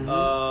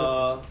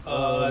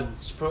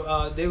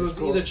 They were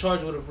cool. either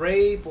charged with a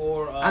rape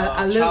or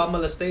child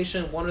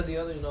molestation, one or the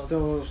other. You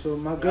know. So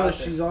my girl, Right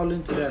there. she's all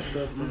into that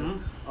stuff.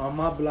 And on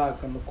my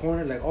block, on the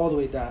corner, like all the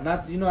way down.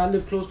 Not, you know, I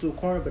live close to a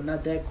corner, but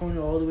not that corner.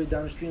 All the way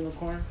down the street in the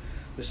corner,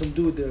 there's some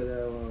dude there that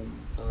I don't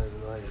even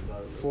know how you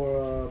about it.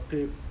 for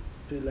pedophile.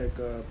 He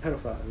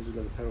was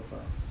like a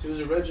pedophile. She was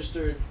a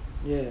registered.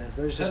 Yeah,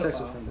 registered sex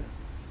Pedophile. offender.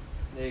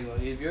 There you go.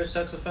 If you're a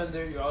sex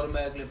offender, you're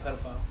automatically a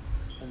pedophile.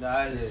 In the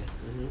eyes,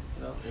 you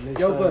know. And they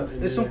Yo, signed- but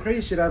and there's they- some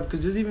crazy shit out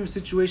because there's even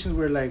situations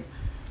where like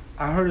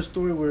I heard a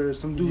story where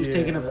some dude was Yeah,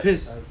 taking a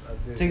piss, I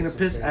did taking a some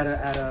piss things.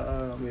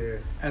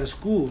 at a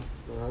school,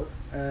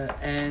 Uh-huh.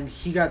 and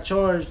he got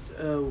charged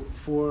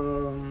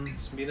for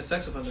It's being a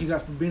sex offender. he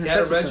got for being a You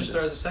gotta sex register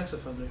offender. as a sex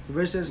offender. He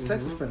registered as a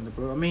sex Mhm. offender,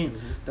 bro. I mean, Mhm.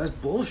 that's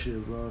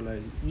bullshit, bro.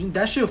 Like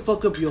that shit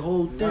fuck up your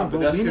whole thing, Nah, but bro.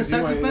 that's Being a 'cause he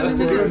sex went- offender,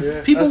 that's 'cause nigga,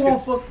 he- people that's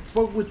won't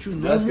fuck with you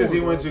no That's because more,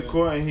 he went bro. to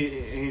court and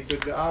he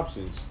took the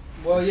options.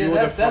 Well, If yeah, he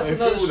that's would've fought- another if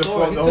he would've story.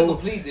 fought He the took whole- a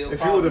plea deal. If he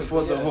probably, would have fought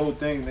but the yeah. whole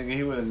thing, nigga,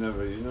 he would have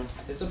never, you know.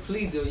 It's a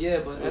plea deal, yeah,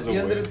 but There's at the a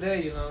end way. of the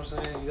day, you know what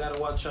I'm saying? You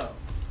gotta watch out.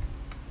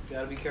 You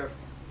gotta be careful.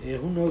 Yeah,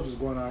 who knows what's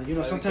going on? You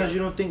know, Gotta be sometimes careful. you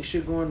don't think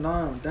shit going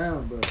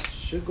down, but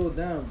shit go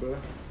down, bro.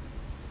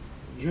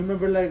 You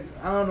remember, like,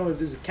 I don't know if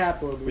this is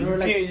cap or But you remember,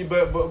 like, can't.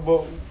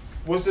 But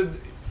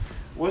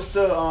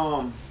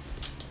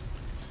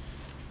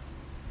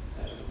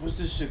what's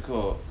this shit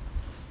called?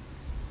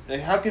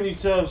 Like, how can you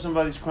tell if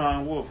somebody's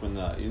crying wolf or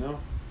not? You know.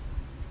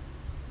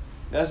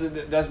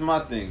 That's my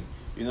thing.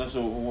 You know.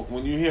 So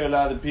when you hear a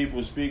lot of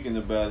people speaking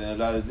about it,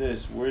 and a lot of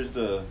this, where's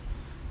the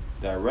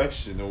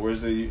direction, or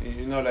where's the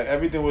you know, like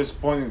everything was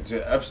pointing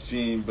to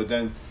Epstein, but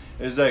then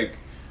it's like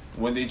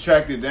when they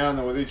tracked it down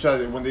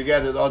and when they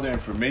gathered all the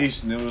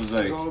information, it was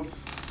like So,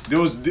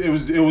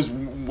 it was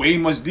way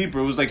much deeper.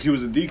 It was like he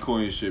was a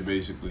decoy and shit,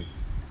 basically.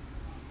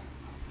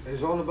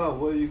 it's all about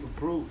what you can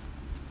prove,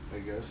 I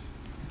guess.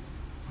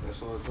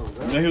 That's all it comes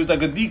down You know, he was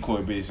like a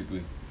decoy,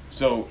 basically.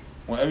 So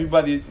when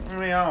everybody, I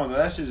don't know,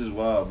 that shit is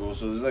wild, bro.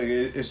 So it's like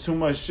it's too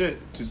much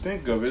shit to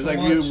think of. It's It's like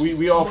too much. we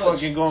It's all too much.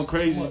 fucking going It's too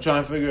crazy much.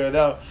 trying to figure it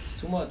out, It's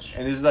too much.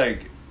 and it's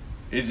like,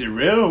 is it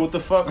real? What the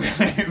fuck? You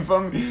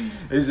feel me?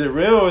 Is it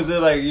real? Is it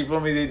like, you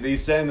feel me? They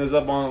setting us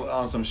up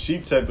on some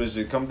sheep type of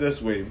shit. Come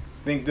this way,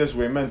 think this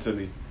way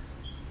mentally.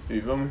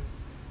 You feel me?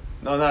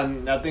 No,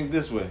 not think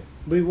this way.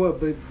 but what?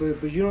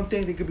 But you don't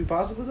think it could be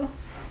possible though?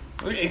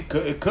 It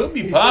could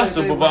be He's trying to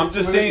say possible, but I'm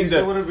just what if- saying he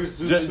said that what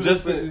if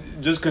it's two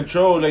just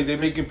control, like they're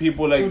making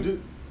people like two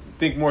di-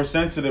 think more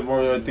sensitive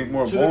or think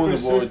more two different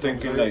vulnerable or systems,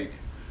 thinking right? like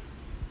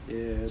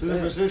Yeah. two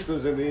different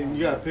systems, and then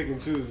you gotta pick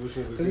and choose which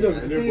one's the Because good. look,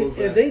 And the they're thing, both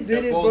if bad. they did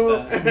They're it, both bro,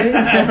 bad. if they-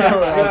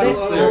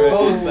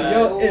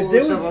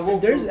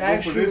 if there's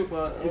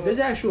if there's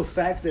actual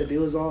facts that they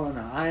was all on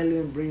an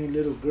island bringing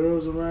little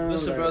girls around.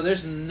 Listen, like, bro,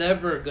 there's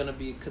never gonna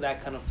be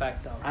that kind of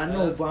fact out. I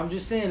know, but I'm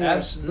just saying, like,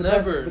 That's but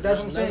never. But that's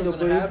what I'm saying, though.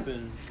 Gonna But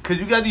happen. because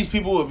you got these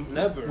people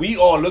Never. we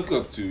all look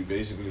up to,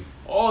 basically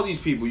all these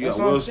people. You That's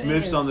got what Will I'm saying,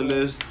 Smith's on the so-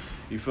 list.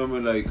 You feel me?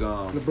 Like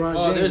LeBron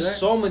Oh, James, there's right?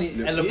 so many,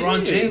 and LeBron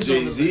Yeah, James on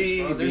the list,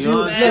 Jay-Z, bro. There's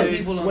Beyonce. mad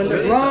people on when the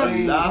There's list.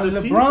 a lot when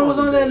of people LeBron was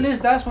on on that this.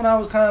 list, that's when I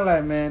was kind of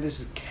like, man, this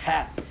is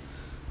cap.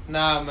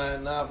 Nah,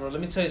 man, bro. Let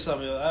me tell you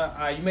something.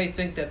 You may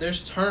think that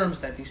there's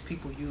terms that these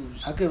people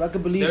use. I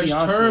could believe There's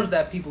Beyonce. terms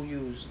that people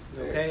use.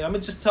 Okay, I'm gonna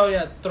just tell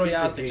you, throw you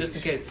out there just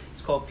in Pizzagate. case.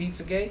 It's called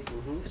Pizzagate.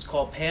 Mhm. It's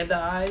called Panda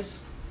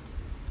Eyes.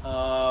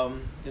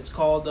 It's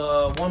called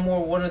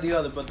one or the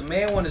other, but the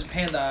main one is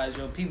Panda Eyes.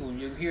 Yo, people,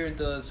 you hear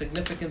the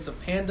significance of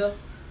panda?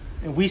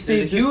 And we say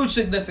There's a this, huge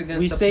significance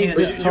we to say panda.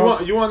 this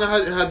Eyes. You want to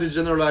how the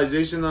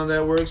generalization on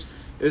that works?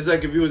 It's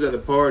like if you was at a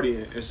party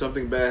and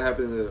something bad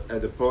happened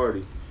at the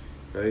party,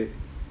 right?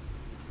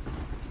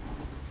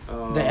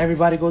 that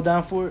everybody go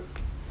down for it.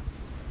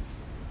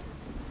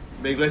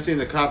 Like, let's say in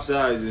the cop's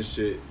eyes and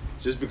shit,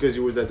 just because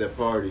you was at that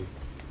party,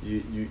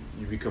 you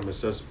become a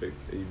suspect.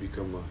 You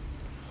become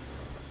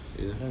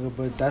a, you know. Nigga,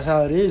 but that's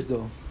how it is,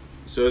 though.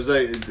 So it's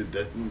like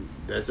that's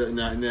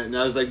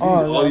now it's like these,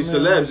 Oh, all these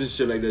man. celebs and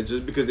shit like that.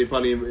 Just because they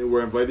probably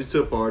were invited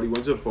to a party,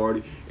 went to a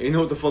party, ain't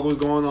know what the fuck was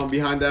going on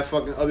behind that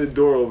fucking other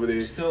door over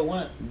there. Still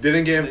went.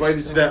 Didn't get invited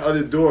to still that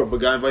other door, but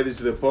got invited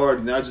to the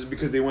party. Now just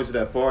because they went to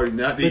that party,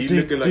 now they But do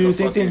looking like you a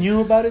think fucking. they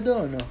knew about it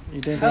though or no?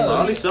 You think Hell they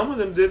Probably some of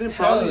them didn't.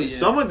 Probably Hell yeah.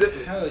 some of them.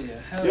 Hell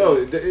yeah.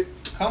 Yo,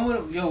 Come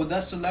with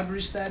that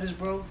celebrity status,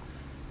 bro.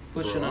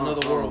 Put you in Bro, I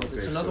another don't world. think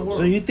It's so. another world.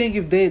 So you think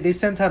if they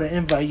sent out an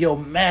invite, yo,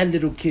 mad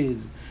little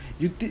kids,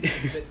 you think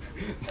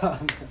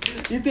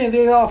you think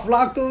they all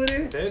flocked over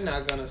there? They're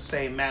not gonna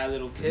say mad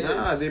little kids.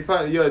 nah, they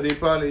probably they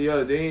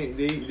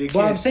can't.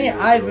 But I'm saying, see it,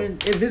 bro. Ivan,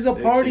 if it's a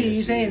They party can't and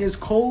you see saying it. it's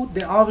cold,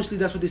 then obviously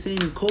that's what they're saying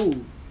is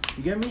cold.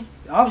 You get me?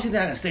 Obviously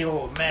they're not gonna say,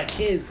 "Oh, mad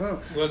kids, come."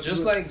 Well,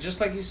 just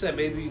like you said,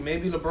 maybe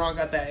LeBron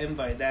got that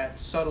invite, that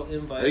subtle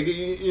invite, Like,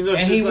 you know, and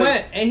it's he just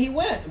went, and he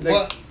went. like-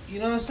 but you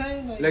know what I'm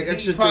saying? like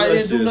he probably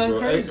didn't do extraterrestrials, nothing bro.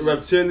 crazy.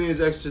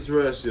 Reptilians,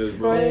 extraterrestrials,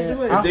 bro. Probably didn't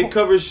do it. If they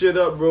cover shit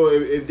up, bro,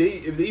 if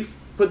they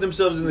put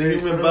themselves in the They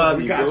human said,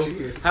 body, "We got bro,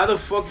 you." how the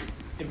fuck?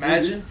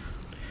 Imagine.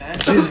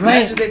 Just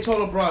Imagine they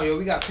told LeBron, yo,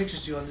 we got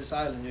pictures of you on this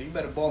island, yo. You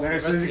better ball for the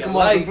Next rest time of he your come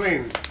off the life.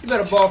 plane. You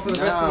better ball for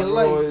the rest Nah, of your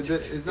bro, life.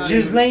 it's not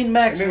Ghislaine And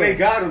Maxwell. then they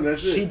got him.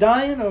 That's it. She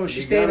dying or she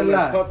They staying got 'em as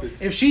alive?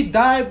 puppets. If she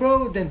died,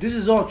 bro, then this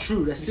is all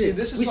true. That's You see, it.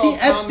 this is We all see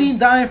Epstein common-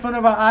 die in front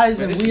of our eyes,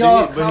 But and this we is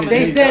all. common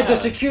They sense. said the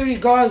security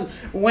guards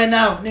went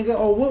out, nigga.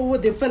 Or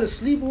what? They fell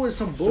asleep or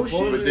some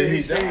bullshit. But then he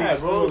They say died, he's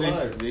bro. still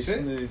alive.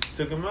 They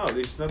took him out.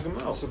 They snuck him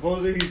out.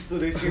 Supposedly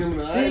they seen him in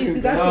the See,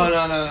 island. that's No, a-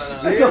 no.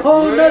 That's a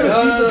whole nother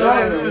No, no, deeper no,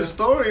 dive. There's a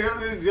story.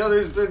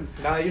 There's been.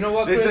 Nah, you know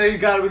what, They Chris? say he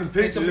got him in the It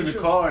pictures could be in the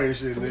true. car and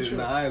shit Could be in true.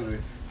 the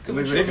island. Could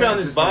be Look true. They like found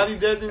it's his just like- body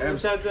dead Em-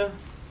 inside there.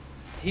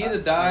 He either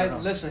I died. don't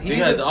know. Listen, He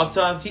had the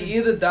autopsy. he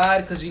either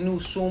died because he knew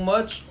so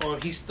much, or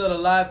he's still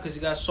alive because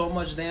he got so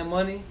much damn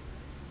money.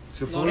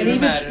 Supposedly- And Doesn't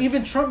even matter.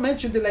 even Trump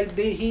mentioned it like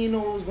he didn't know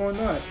what was going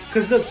on.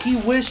 Cause look, he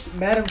wished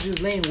Madam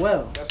Ghislaine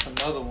well. That's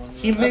another one.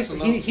 He mixed,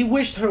 he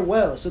wished her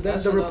well. So then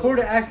That's the another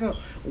reporter one. asked him,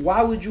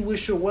 "Why would you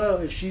wish her well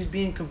if she's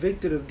being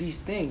convicted of these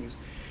things?"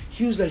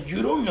 He was like,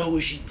 "You don't know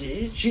what she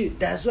did.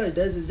 That's right.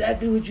 That's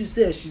exactly what you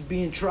said. She's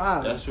being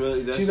tried. That's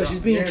really. That's She's like, she's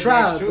not- being Yeah,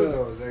 tried, that's true, bro."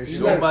 though. Like, She's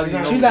she's like, Nobody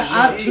not- knows. she's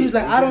like, she's she was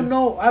like, not- I don't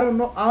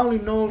know. I only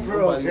know of her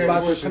Nobody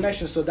about knows her she-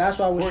 connection. So that's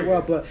why I wish her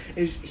well. But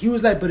he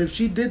was like, but if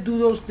she did do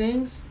those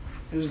things,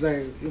 it was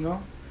like, you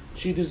know,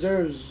 she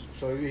deserves.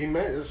 So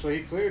he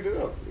cleared it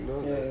up, you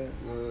know.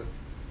 Yeah.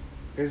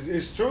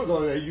 It's true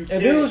though that you. If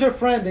can't- it was her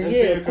friend, then until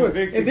yeah, you're of course.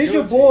 convicted If it's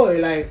your guilty. boy,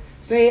 like,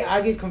 say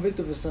I get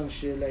convicted for some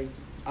shit, like,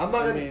 I'm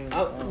not I gonna. mean,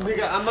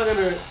 Nigga, I'm not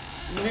gonna.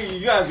 Nigga,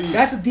 you gotta be.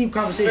 that's a deep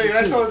conversation Hey,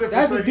 that's too. all different.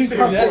 That's So a you deep say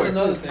That's conversation.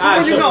 another too. thing.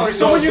 Someone you know. so-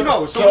 Someone you so-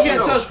 know. You Someone you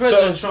can't know. touch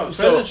President so- Trump.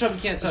 so- President Trump,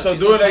 you can't touch. So He's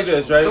do it like untouchable.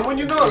 this, right? Someone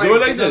you know. Do Like, it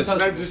like this.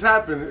 Like just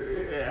happened.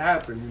 It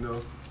happened. You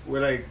know,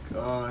 where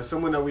like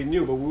someone that we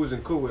knew, but we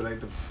wasn't cool with, like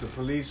the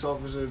police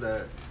officer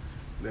that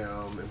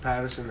in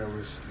Patterson that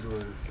was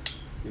doing,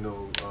 you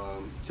know,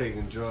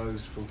 taking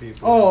drugs from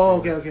people.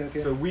 Oh,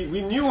 okay. So we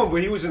knew him, but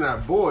he wasn't our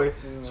boy.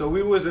 Yeah. So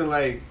we wasn't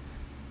like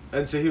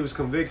until he was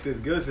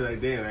convicted guilty.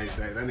 Like damn, like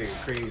that nigga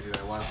crazy.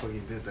 Like why the fuck he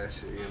did that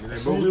shit? You know what I mean? As Like,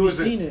 soon but as we we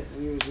wasn't. seen it,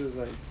 we was just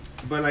like,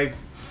 But like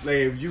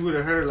if you would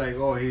have heard like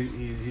oh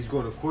he's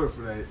going to court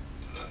for that,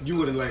 you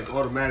wouldn't like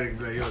automatically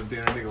be like yo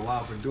damn that nigga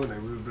wild for doing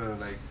that. We would have been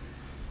like.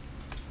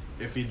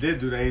 If he did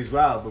do that, he's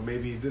wild, but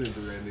maybe he didn't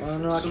do that. I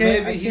don't know. So I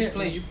maybe he's can't-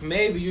 playing.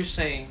 Maybe you're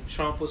saying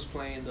Trump was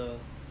playing the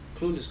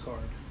clueless card.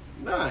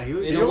 Nah, he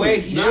was In a way,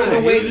 he was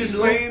just knew.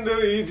 playing the.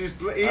 He just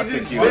play. He I just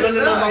think he played.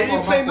 was. Nah, he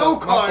didn't play no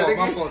card. My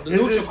nigga. fault. The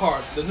It's neutral just-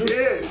 card. The neutral.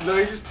 Yeah, no,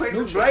 he just played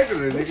the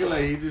regular nigga.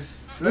 Like he just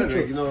said, Neutral.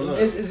 like, you know, look.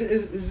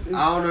 Is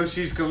I don't know if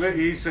she's convicted.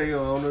 He say, I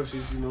don't know if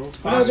she's, you know.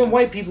 You know them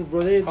white people,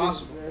 bro.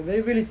 Possible.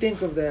 They really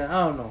think of that.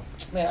 I don't know.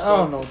 Man, I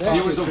don't know. That He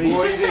shit was a crazy.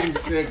 boy. He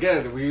didn't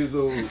get it. He was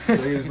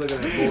looking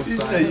at both You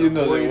sides. say you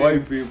know Boy, the he white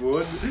didn't people.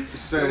 What?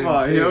 say Come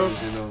on, things, yo.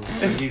 You know,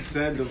 and he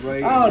said the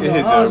right. I don't know.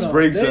 hit I don't those know.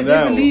 brakes They, on they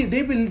that believe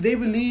they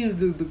believe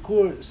the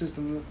court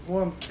system.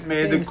 Well, Man, I the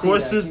can't even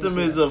court say that. I system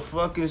can't is say a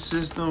fucking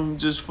system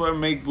just for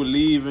make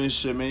believe and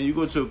shit, man. You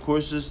go to a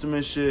court system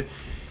and shit.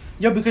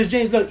 Yo, because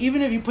James, look,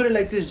 even if you put it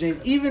like this, James,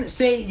 even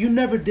say you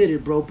never did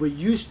it, bro, but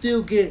you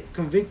still get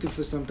convicted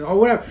for something or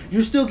whatever,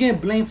 you still getting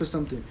blamed for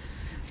something.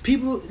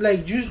 People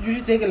like you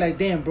should take it like,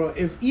 damn, bro.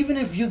 Even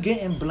if you're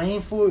getting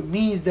blamed for it,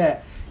 means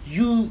that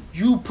you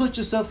put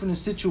yourself in a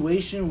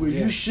situation where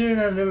Yeah. you should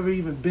have never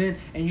even been,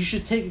 and you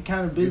should take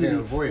accountability You didn't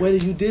avoid it. whether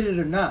you did it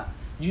or not.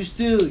 You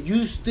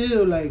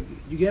still like,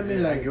 you get me, Yeah,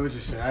 I like. get what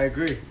you're saying. I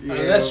agree. Yeah,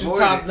 Unless you avoid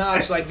top it.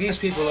 notch like these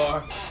people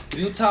are. If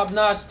you top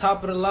notch,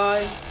 top of the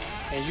line,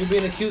 and you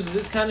being accused of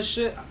this kind of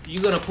shit,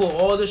 you're gonna pull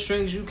all the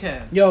strings you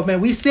can. Yo,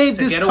 man, we saved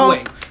To this get talk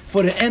away.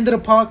 for the end of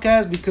the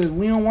podcast because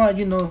we don't want,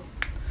 we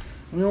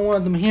don't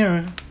want them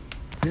hearing.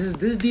 This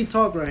is deep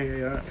talk right here,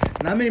 y'all.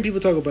 Not many people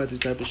talk about this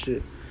type of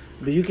shit,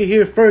 but you can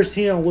hear it first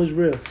here on What's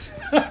Real.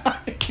 I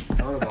don't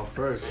know about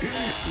first.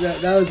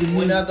 that was a We're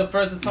new. not the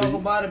first to talk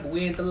about it, but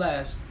we ain't the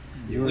last.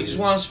 We just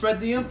want to spread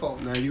the info.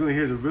 Now you're gonna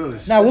hear the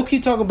realest. Now we'll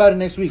keep talking about it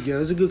next week, yo. It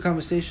was a good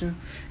conversation.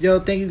 Yo,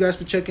 thank you guys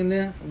for checking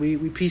in. We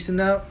peacing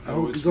out. I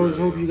hope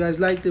you guys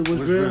liked it.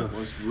 What's real?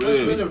 What's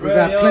real? We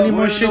got plenty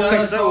more shit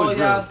coming.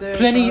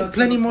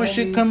 Plenty more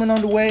shit coming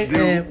on the way,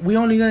 and we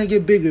only gonna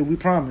get bigger. We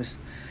promise.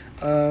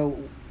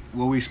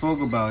 What we spoke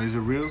about, is it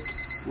real?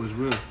 What's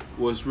real?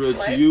 What's real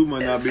to you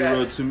might not be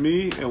real to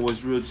me, and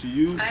what's real to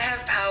you, I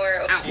have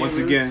power. once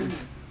again,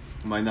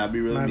 might not be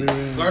real to me.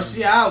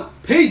 Garcia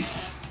out.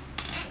 Peace.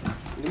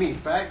 You mean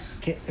facts?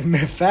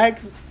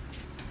 Facts.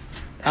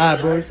 All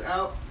right, boys.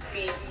 Out.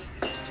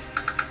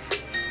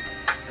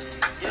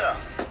 Yeah,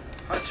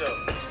 Huncho.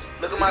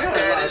 Look at my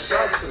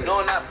status. No,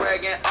 I'm not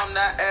bragging, I'm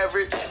not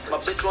average. My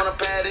bitch want a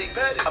paddock.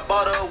 I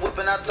bought her a whip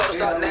and I told her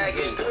stop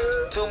nagging.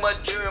 Too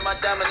much jewelry, my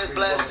diamond is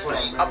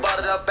blasting. I bought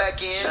it up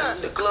back in.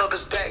 The club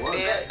is packed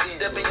in.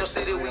 Step in your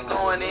city, we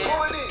going in.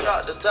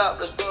 Drop the top,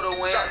 let's blow the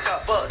wind.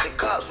 Fuck the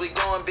cops, we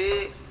going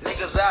big.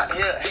 Niggas out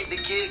here hate the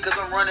kid cause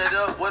I'm running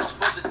up what I'm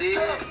supposed to do.